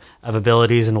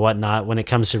abilities and whatnot when it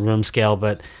comes to room scale.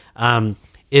 But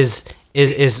is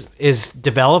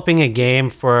developing a game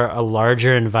for a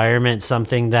larger environment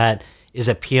something that is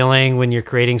appealing when you're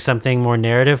creating something more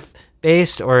narrative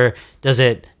based, or does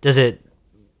it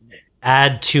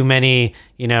add too many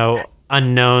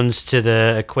unknowns to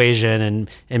the equation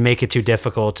and make it too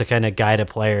difficult to kind of guide a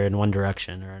player in one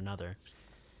direction or another?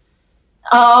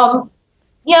 I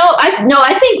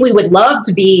think we would love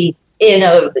to be in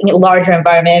a larger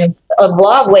environment. In a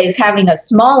lot of ways, having a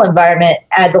small environment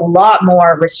adds a lot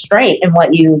more restraint in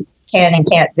what you can and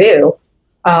can't do.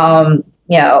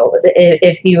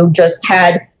 If you just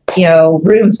had,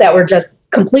 rooms that were just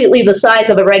completely the size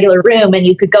of a regular room and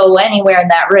you could go anywhere in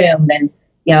that room, then,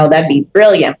 that'd be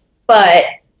brilliant. But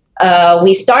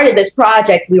we started this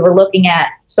project, we were looking at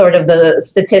sort of the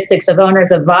statistics of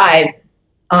owners of Vive.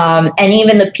 And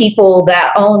even the people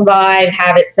that own Vive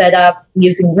have it set up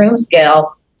using room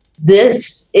scale.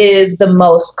 This is the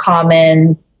most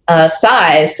common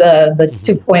size, the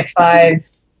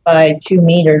 2.5 by 2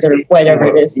 meters or whatever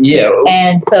it is. Yeah.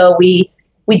 And so we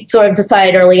sort of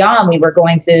decided early on we were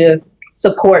going to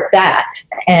support that.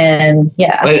 And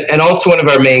yeah. And also one of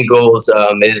our main goals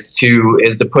is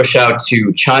to push out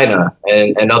to China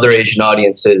and other Asian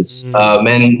audiences.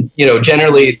 And,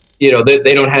 generally, they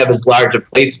don't have as large of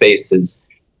play spaces.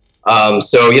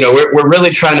 So, we're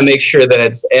really trying to make sure that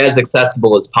it's as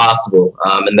accessible as possible,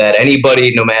 and that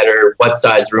anybody, no matter what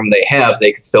size room they have,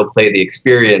 they can still play the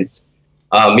experience.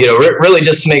 Really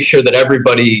just to make sure that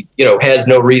everybody, has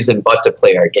no reason but to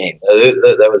play our game.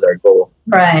 That was our goal.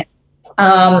 Right.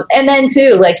 And then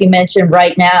too, like you mentioned,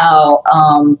 right now,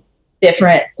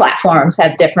 different platforms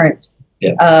have different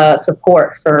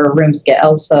support for room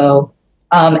scale. So,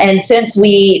 and since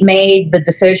we made the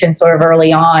decision sort of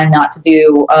early on not to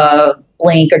do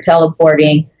blink or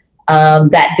teleporting,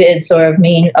 that did sort of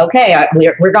mean, okay,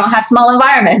 we're going to have small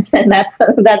environments. And that's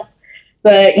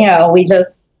we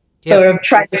just sort of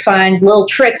tried to find little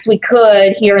tricks we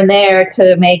could here and there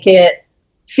to make it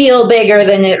feel bigger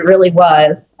than it really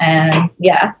was. And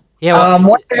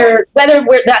whether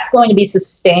that's going to be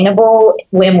sustainable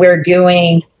when we're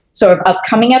doing sort of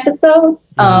upcoming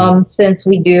episodes, since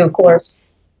we do, of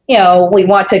course, we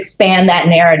want to expand that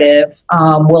narrative.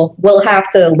 We'll have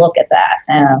to look at that.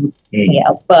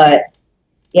 But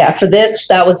for this,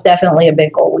 that was definitely a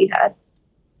big goal we had.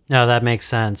 No, that makes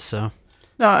sense. So.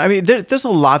 No, I mean, there's a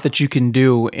lot that you can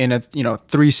do in a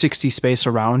 360 space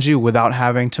around you without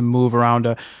having to move around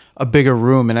a bigger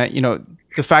room. And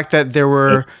the fact that there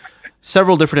were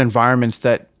several different environments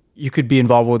that you could be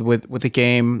involved with the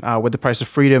game, with the Price of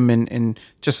Freedom, in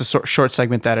just a short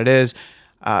segment that it is.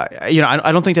 I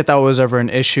don't think that was ever an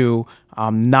issue.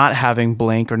 Not having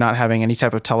blink or not having any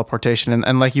type of teleportation,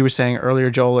 and like you were saying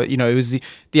earlier, Joel, it was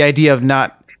the idea of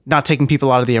not taking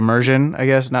people out of the immersion. I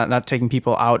guess not taking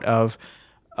people out of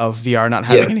VR, not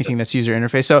having anything that's user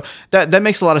interface. So that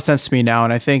makes a lot of sense to me now.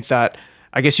 And I think that,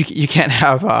 I guess you can't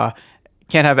have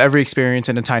every experience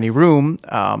in a tiny room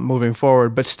moving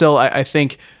forward, but still I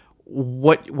think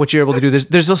what you're able to do,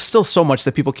 there's still so much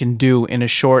that people can do in a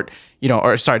short,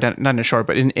 not in a short,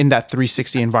 but in that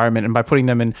 360 environment. And by putting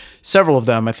them in several of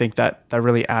them, I think that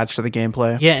really adds to the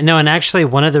gameplay. Yeah, no, and actually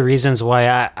one of the reasons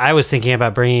why I was thinking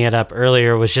about bringing it up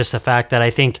earlier was just the fact that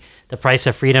I think the Price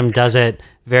of Freedom does it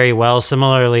very well.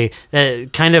 Similarly,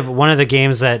 kind of one of the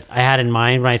games that I had in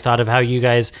mind when I thought of how you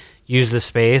guys use the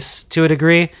space to a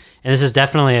degree, and this is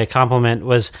definitely a compliment,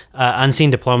 was Unseen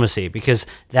Diplomacy, because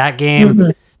that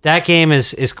game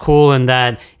is cool in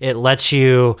that it lets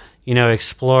you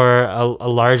explore a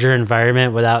larger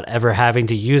environment without ever having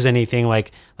to use anything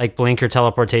like blink or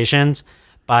teleportations,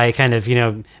 by kind of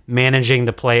managing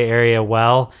the play area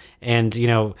well, and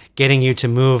getting you to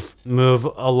move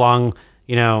along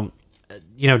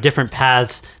different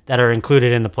paths that are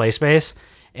included in the play space.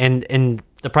 And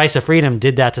the Price of Freedom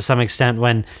did that to some extent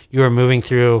when you were moving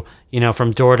through,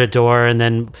 from door to door, and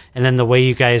then the way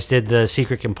you guys did the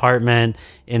secret compartment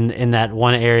in that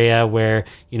one area where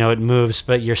it moves,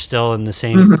 but you're still in the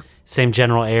same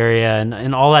general area,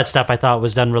 and all that stuff I thought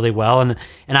was done really well, and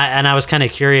I was kind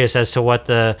of curious as to what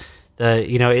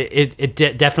it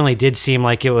definitely did seem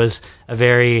like it was a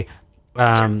very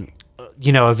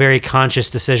a very conscious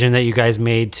decision that you guys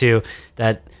made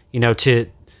that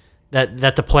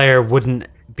the player wouldn't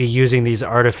be using these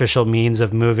artificial means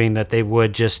of moving, that they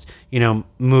would just,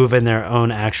 move in their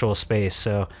own actual space.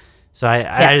 So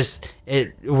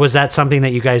was that something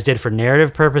that you guys did for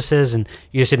narrative purposes, and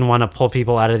you just didn't want to pull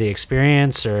people out of the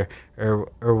experience, or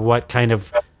what kind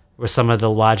of was some of the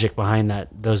logic behind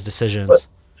those decisions?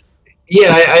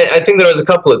 Yeah, I think there was a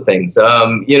couple of things.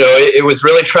 It was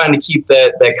really trying to keep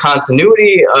that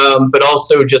continuity, but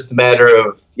also just a matter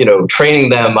of, training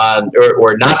them on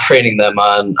or not training them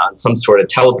on some sort of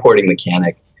teleporting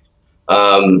mechanic.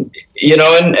 And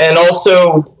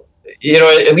also,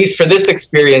 at least for this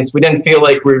experience, we didn't feel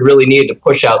like we really needed to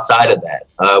push outside of that.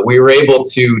 We were able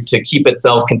to keep it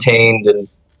self-contained and,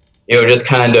 just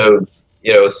kind of,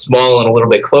 small and a little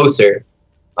bit closer.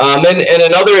 And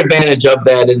another advantage of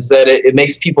that is that it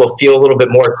makes people feel a little bit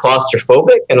more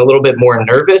claustrophobic and a little bit more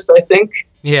nervous, I think.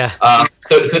 Yeah.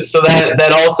 So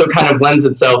that also kind of lends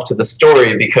itself to the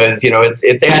story, because,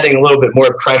 it's adding a little bit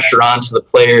more pressure onto the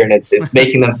player, and it's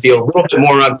making them feel a little bit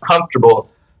more uncomfortable,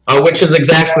 which is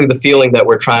exactly the feeling that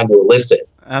we're trying to elicit.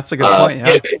 That's a good point.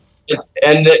 Yeah.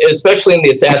 And especially in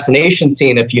the assassination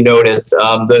scene, if you notice,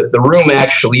 the room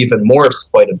actually even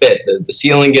morphs quite a bit. The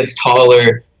ceiling gets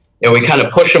taller. We kind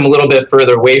of push them a little bit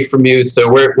further away from you.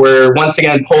 So we're once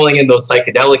again pulling in those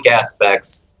psychedelic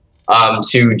aspects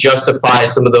to justify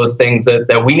some of those things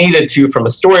that we needed to from a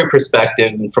story perspective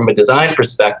and from a design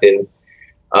perspective.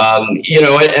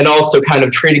 And also kind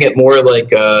of treating it more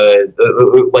like a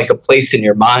place in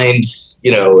your mind,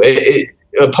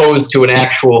 opposed to an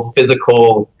actual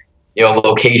physical,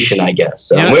 location, I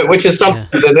guess, which is something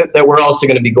that we're also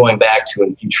going to be going back to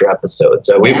in future episodes.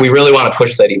 So we really want to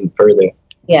push that even further.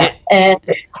 Yeah, and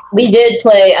we did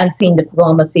play Unseen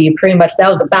Diplomacy. Pretty much, that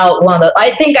was about one of the.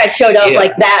 I think I showed up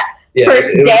like that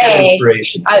first day.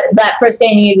 That first day,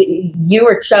 and you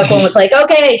were chuckling. Was like,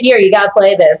 okay, here, you got to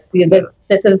play this.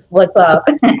 This is what's up.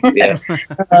 Yeah.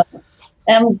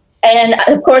 And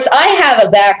of course, I have a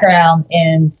background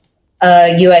in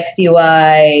UX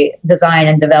UI design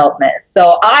and development.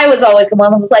 So I was always the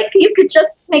one who was like, you could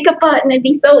just make a button, it'd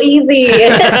be so easy. She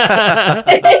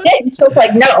was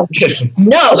like, no,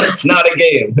 it's not a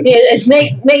game.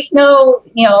 Make no,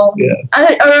 or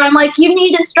I'm like, you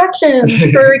need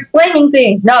instructions for explaining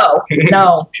things. No.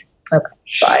 Okay,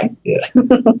 fine. Yeah.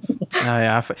 You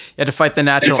had to fight the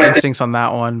natural instincts on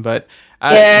that one, but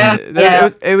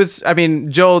it was. I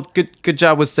mean, Joel, good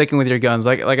job with sticking with your guns.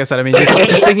 Like I said, I mean,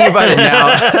 just thinking about it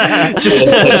now, just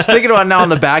thinking about it now on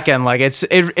the back end, like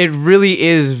it really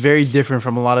is very different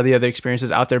from a lot of the other experiences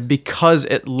out there because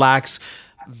it lacks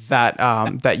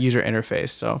that user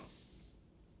interface. So.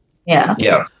 Yeah.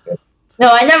 Yeah. No,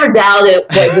 I never doubted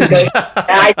what was going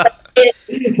on. It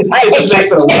just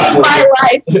makes my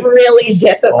life really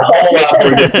difficult.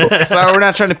 So we're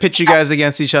not trying to pitch you guys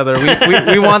against each other.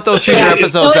 We want those future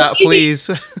episodes out, please.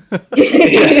 Yeah,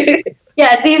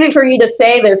 it's easy for you to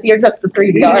say this. You're just the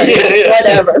 3D artist,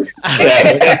 whatever.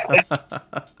 Yeah,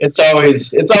 it's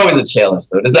always a challenge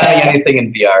though. Designing anything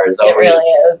in VR is always really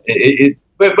is.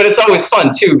 But it's always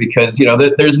fun too, because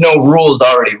there's no rules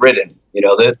already written.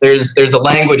 There's a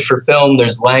language for film.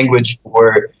 There's language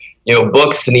for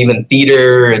books and even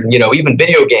theater and even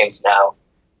video games now.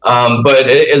 But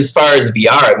as far as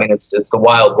VR, I mean, it's the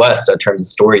Wild West in terms of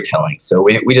storytelling. So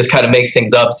we just kind of make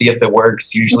things up, see if it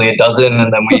works. Usually it doesn't,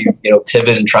 and then we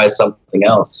pivot and try something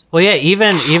else. Well, yeah,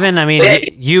 even I mean,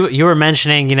 you were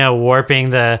mentioning warping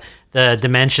the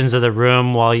dimensions of the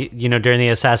room while during the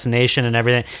assassination and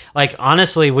everything. Like,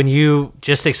 honestly, when you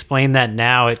just explained that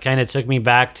now, it kind of took me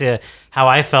back to how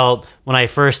I felt when I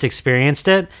first experienced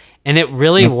it. And it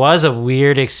really was a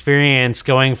weird experience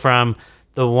going from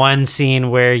the one scene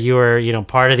where you were,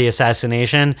 part of the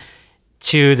assassination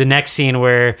to the next scene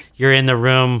where you're in the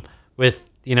room with,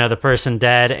 the person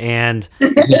dead. And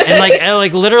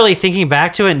like literally thinking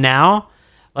back to it now,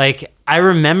 like I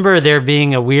remember there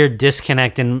being a weird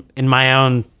disconnect in my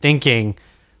own thinking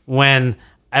when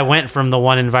I went from the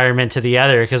one environment to the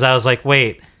other. Cause I was like,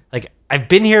 wait, like I've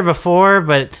been here before,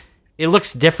 but it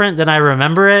looks different than I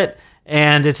remember it.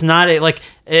 And it's not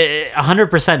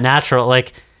 100% natural.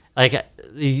 Like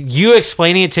you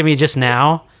explaining it to me just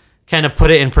now kind of put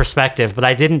it in perspective, but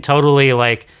I didn't totally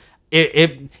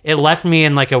it left me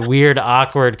in like a weird,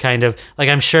 awkward kind of, like,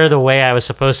 I'm sure the way I was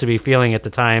supposed to be feeling at the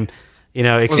time,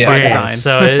 experience.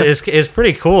 So it's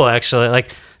pretty cool actually.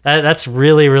 Like that's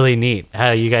really, really neat how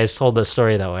you guys told the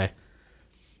story that way.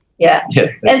 Yeah.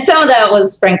 And some of that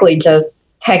was frankly just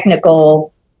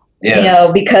technical.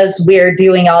 Because we're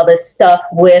doing all this stuff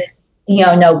with,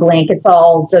 no blink. It's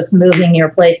all just moving your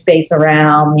play space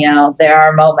around. There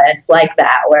are moments like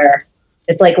that where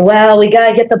it's like, well, we got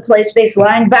to get the play space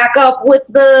lined back up with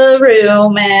the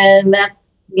room. And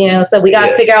that's, so we got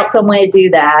to figure out some way to do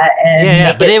that.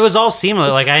 And but it was all seamless.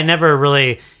 Like I never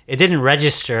really, it didn't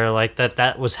register like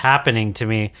that was happening to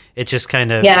me. It just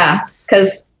kind of. Yeah,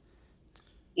 because.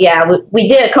 Yeah, we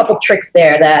did a couple tricks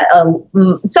there that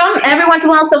every once in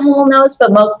a while someone will notice,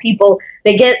 but most people,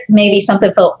 they get maybe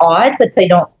something felt odd, but they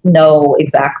don't know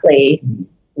exactly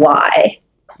why.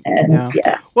 And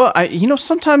Well,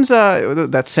 sometimes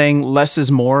that saying less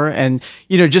is more, and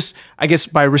just I guess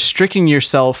by restricting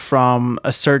yourself from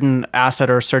a certain asset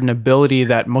or a certain ability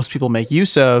that most people make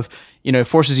use of, it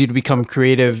forces you to become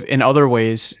creative in other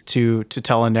ways to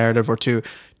tell a narrative or to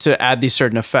add these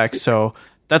certain effects. So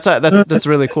that's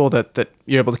really cool that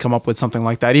you're able to come up with something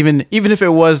like that, even if it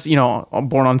was,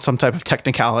 born on some type of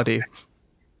technicality.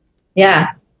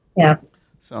 Yeah.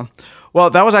 So, well,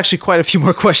 that was actually quite a few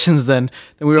more questions than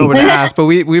we were able to ask, but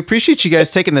we appreciate you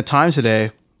guys taking the time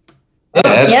today. Yeah,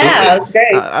 absolutely. Yeah, that was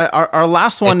great. Our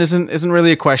last one isn't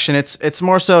really a question. It's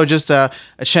more so just a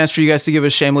chance for you guys to give a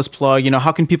shameless plug.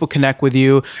 How can people connect with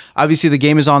you? Obviously, the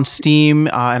game is on Steam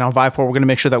and on Viveport. We're going to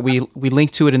make sure that we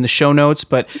link to it in the show notes.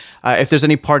 But if there's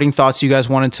any parting thoughts you guys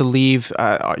wanted to leave,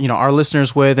 our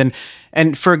listeners with,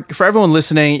 and for everyone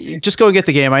listening, just go and get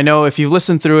the game. I know if you've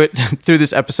listened through it through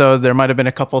this episode, there might have been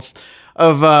a couple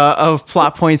of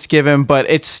plot points given, but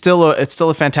it's still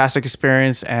a fantastic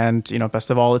experience, and best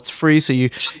of all, it's free, so you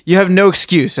have no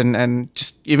excuse, and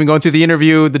just even going through the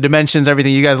interview, the dimensions,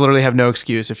 everything, you guys literally have no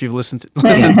excuse if you've listened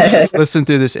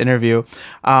through this interview.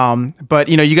 But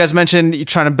you guys mentioned you're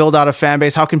trying to build out a fan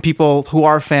base. How can people who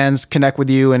are fans connect with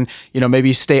you, and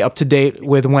maybe stay up to date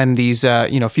with when these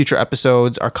future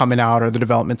episodes are coming out, or the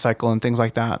development cycle and things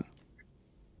like that?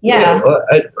 Yeah. Well,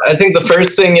 I think the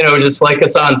first thing, just like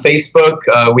us on Facebook.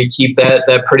 We keep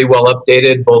that pretty well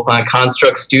updated, both on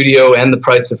Construct Studio and the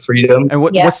Price of Freedom. And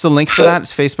what's the link for that?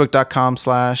 It's facebook.com/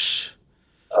 I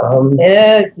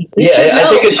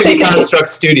think it should be Construct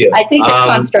Studio. I think it's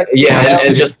Construct Studio. Yeah,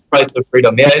 and just the Price of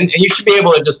Freedom. Yeah, and you should be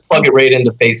able to just plug it right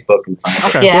into Facebook and find it.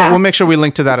 Okay, Yeah. we'll make sure we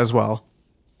link to that as well.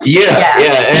 Yeah.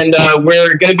 And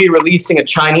we're going to be releasing a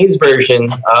Chinese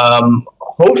version,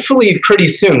 hopefully pretty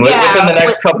soon, within the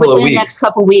next couple of weeks. Within the next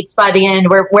couple of weeks, by the end,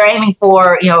 we're aiming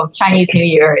for, Chinese New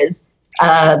Year is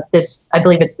this. I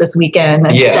believe it's this weekend.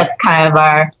 Yeah. That's kind of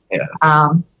our.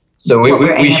 So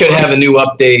we should have a new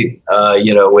update,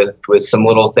 with some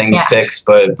little things fixed,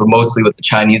 but mostly with the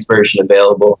Chinese version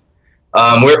available.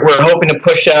 We're hoping to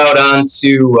push out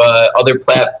onto other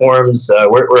platforms.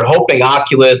 We're hoping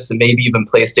Oculus and maybe even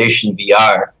PlayStation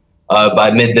VR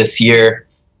by mid this year.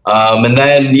 And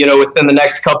then, within the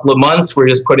next couple of months, we're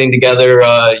just putting together,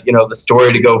 the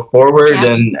story to go forward.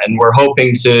 Yeah. And we're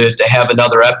hoping to have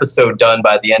another episode done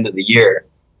by the end of the year,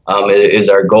 is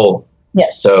our goal.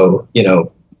 Yes. So,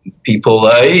 people,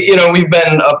 we've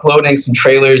been uploading some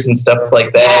trailers and stuff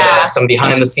like that, some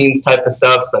behind the scenes type of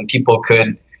stuff, so people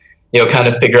could, kind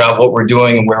of figure out what we're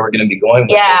doing and where we're going to be going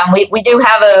with it. We do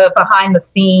have a behind the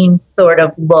scenes sort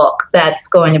of look that's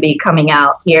going to be coming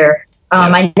out here.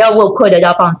 I know we'll put it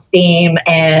up on Steam,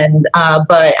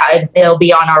 but it'll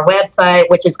be on our website,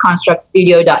 which is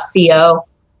constructstudio.co,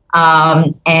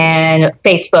 and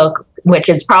Facebook, which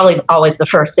is probably always the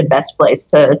first and best place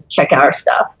to check out our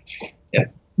stuff.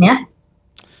 Yeah.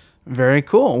 Very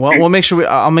cool. Well, I'll make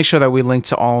sure that we link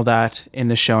to all that in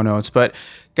the show notes. But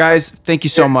guys, thank you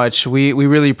so much. We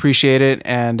really appreciate it,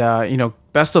 and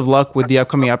best of luck with the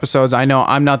upcoming episodes. I know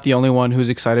I'm not the only one who's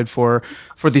excited for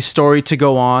the story to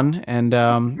go on, and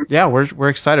we're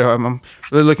excited. I'm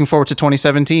really looking forward to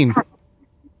 2017.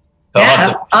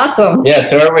 Awesome. Yeah,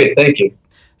 so are we. Thank you.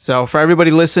 So for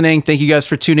everybody listening, thank you guys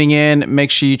for tuning in.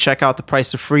 Make sure you check out The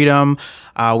Price of Freedom.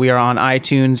 We are on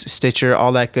iTunes, Stitcher,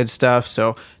 all that good stuff.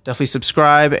 So definitely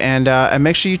subscribe and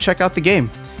make sure you check out the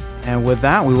game. And with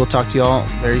that, we will talk to you all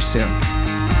very soon.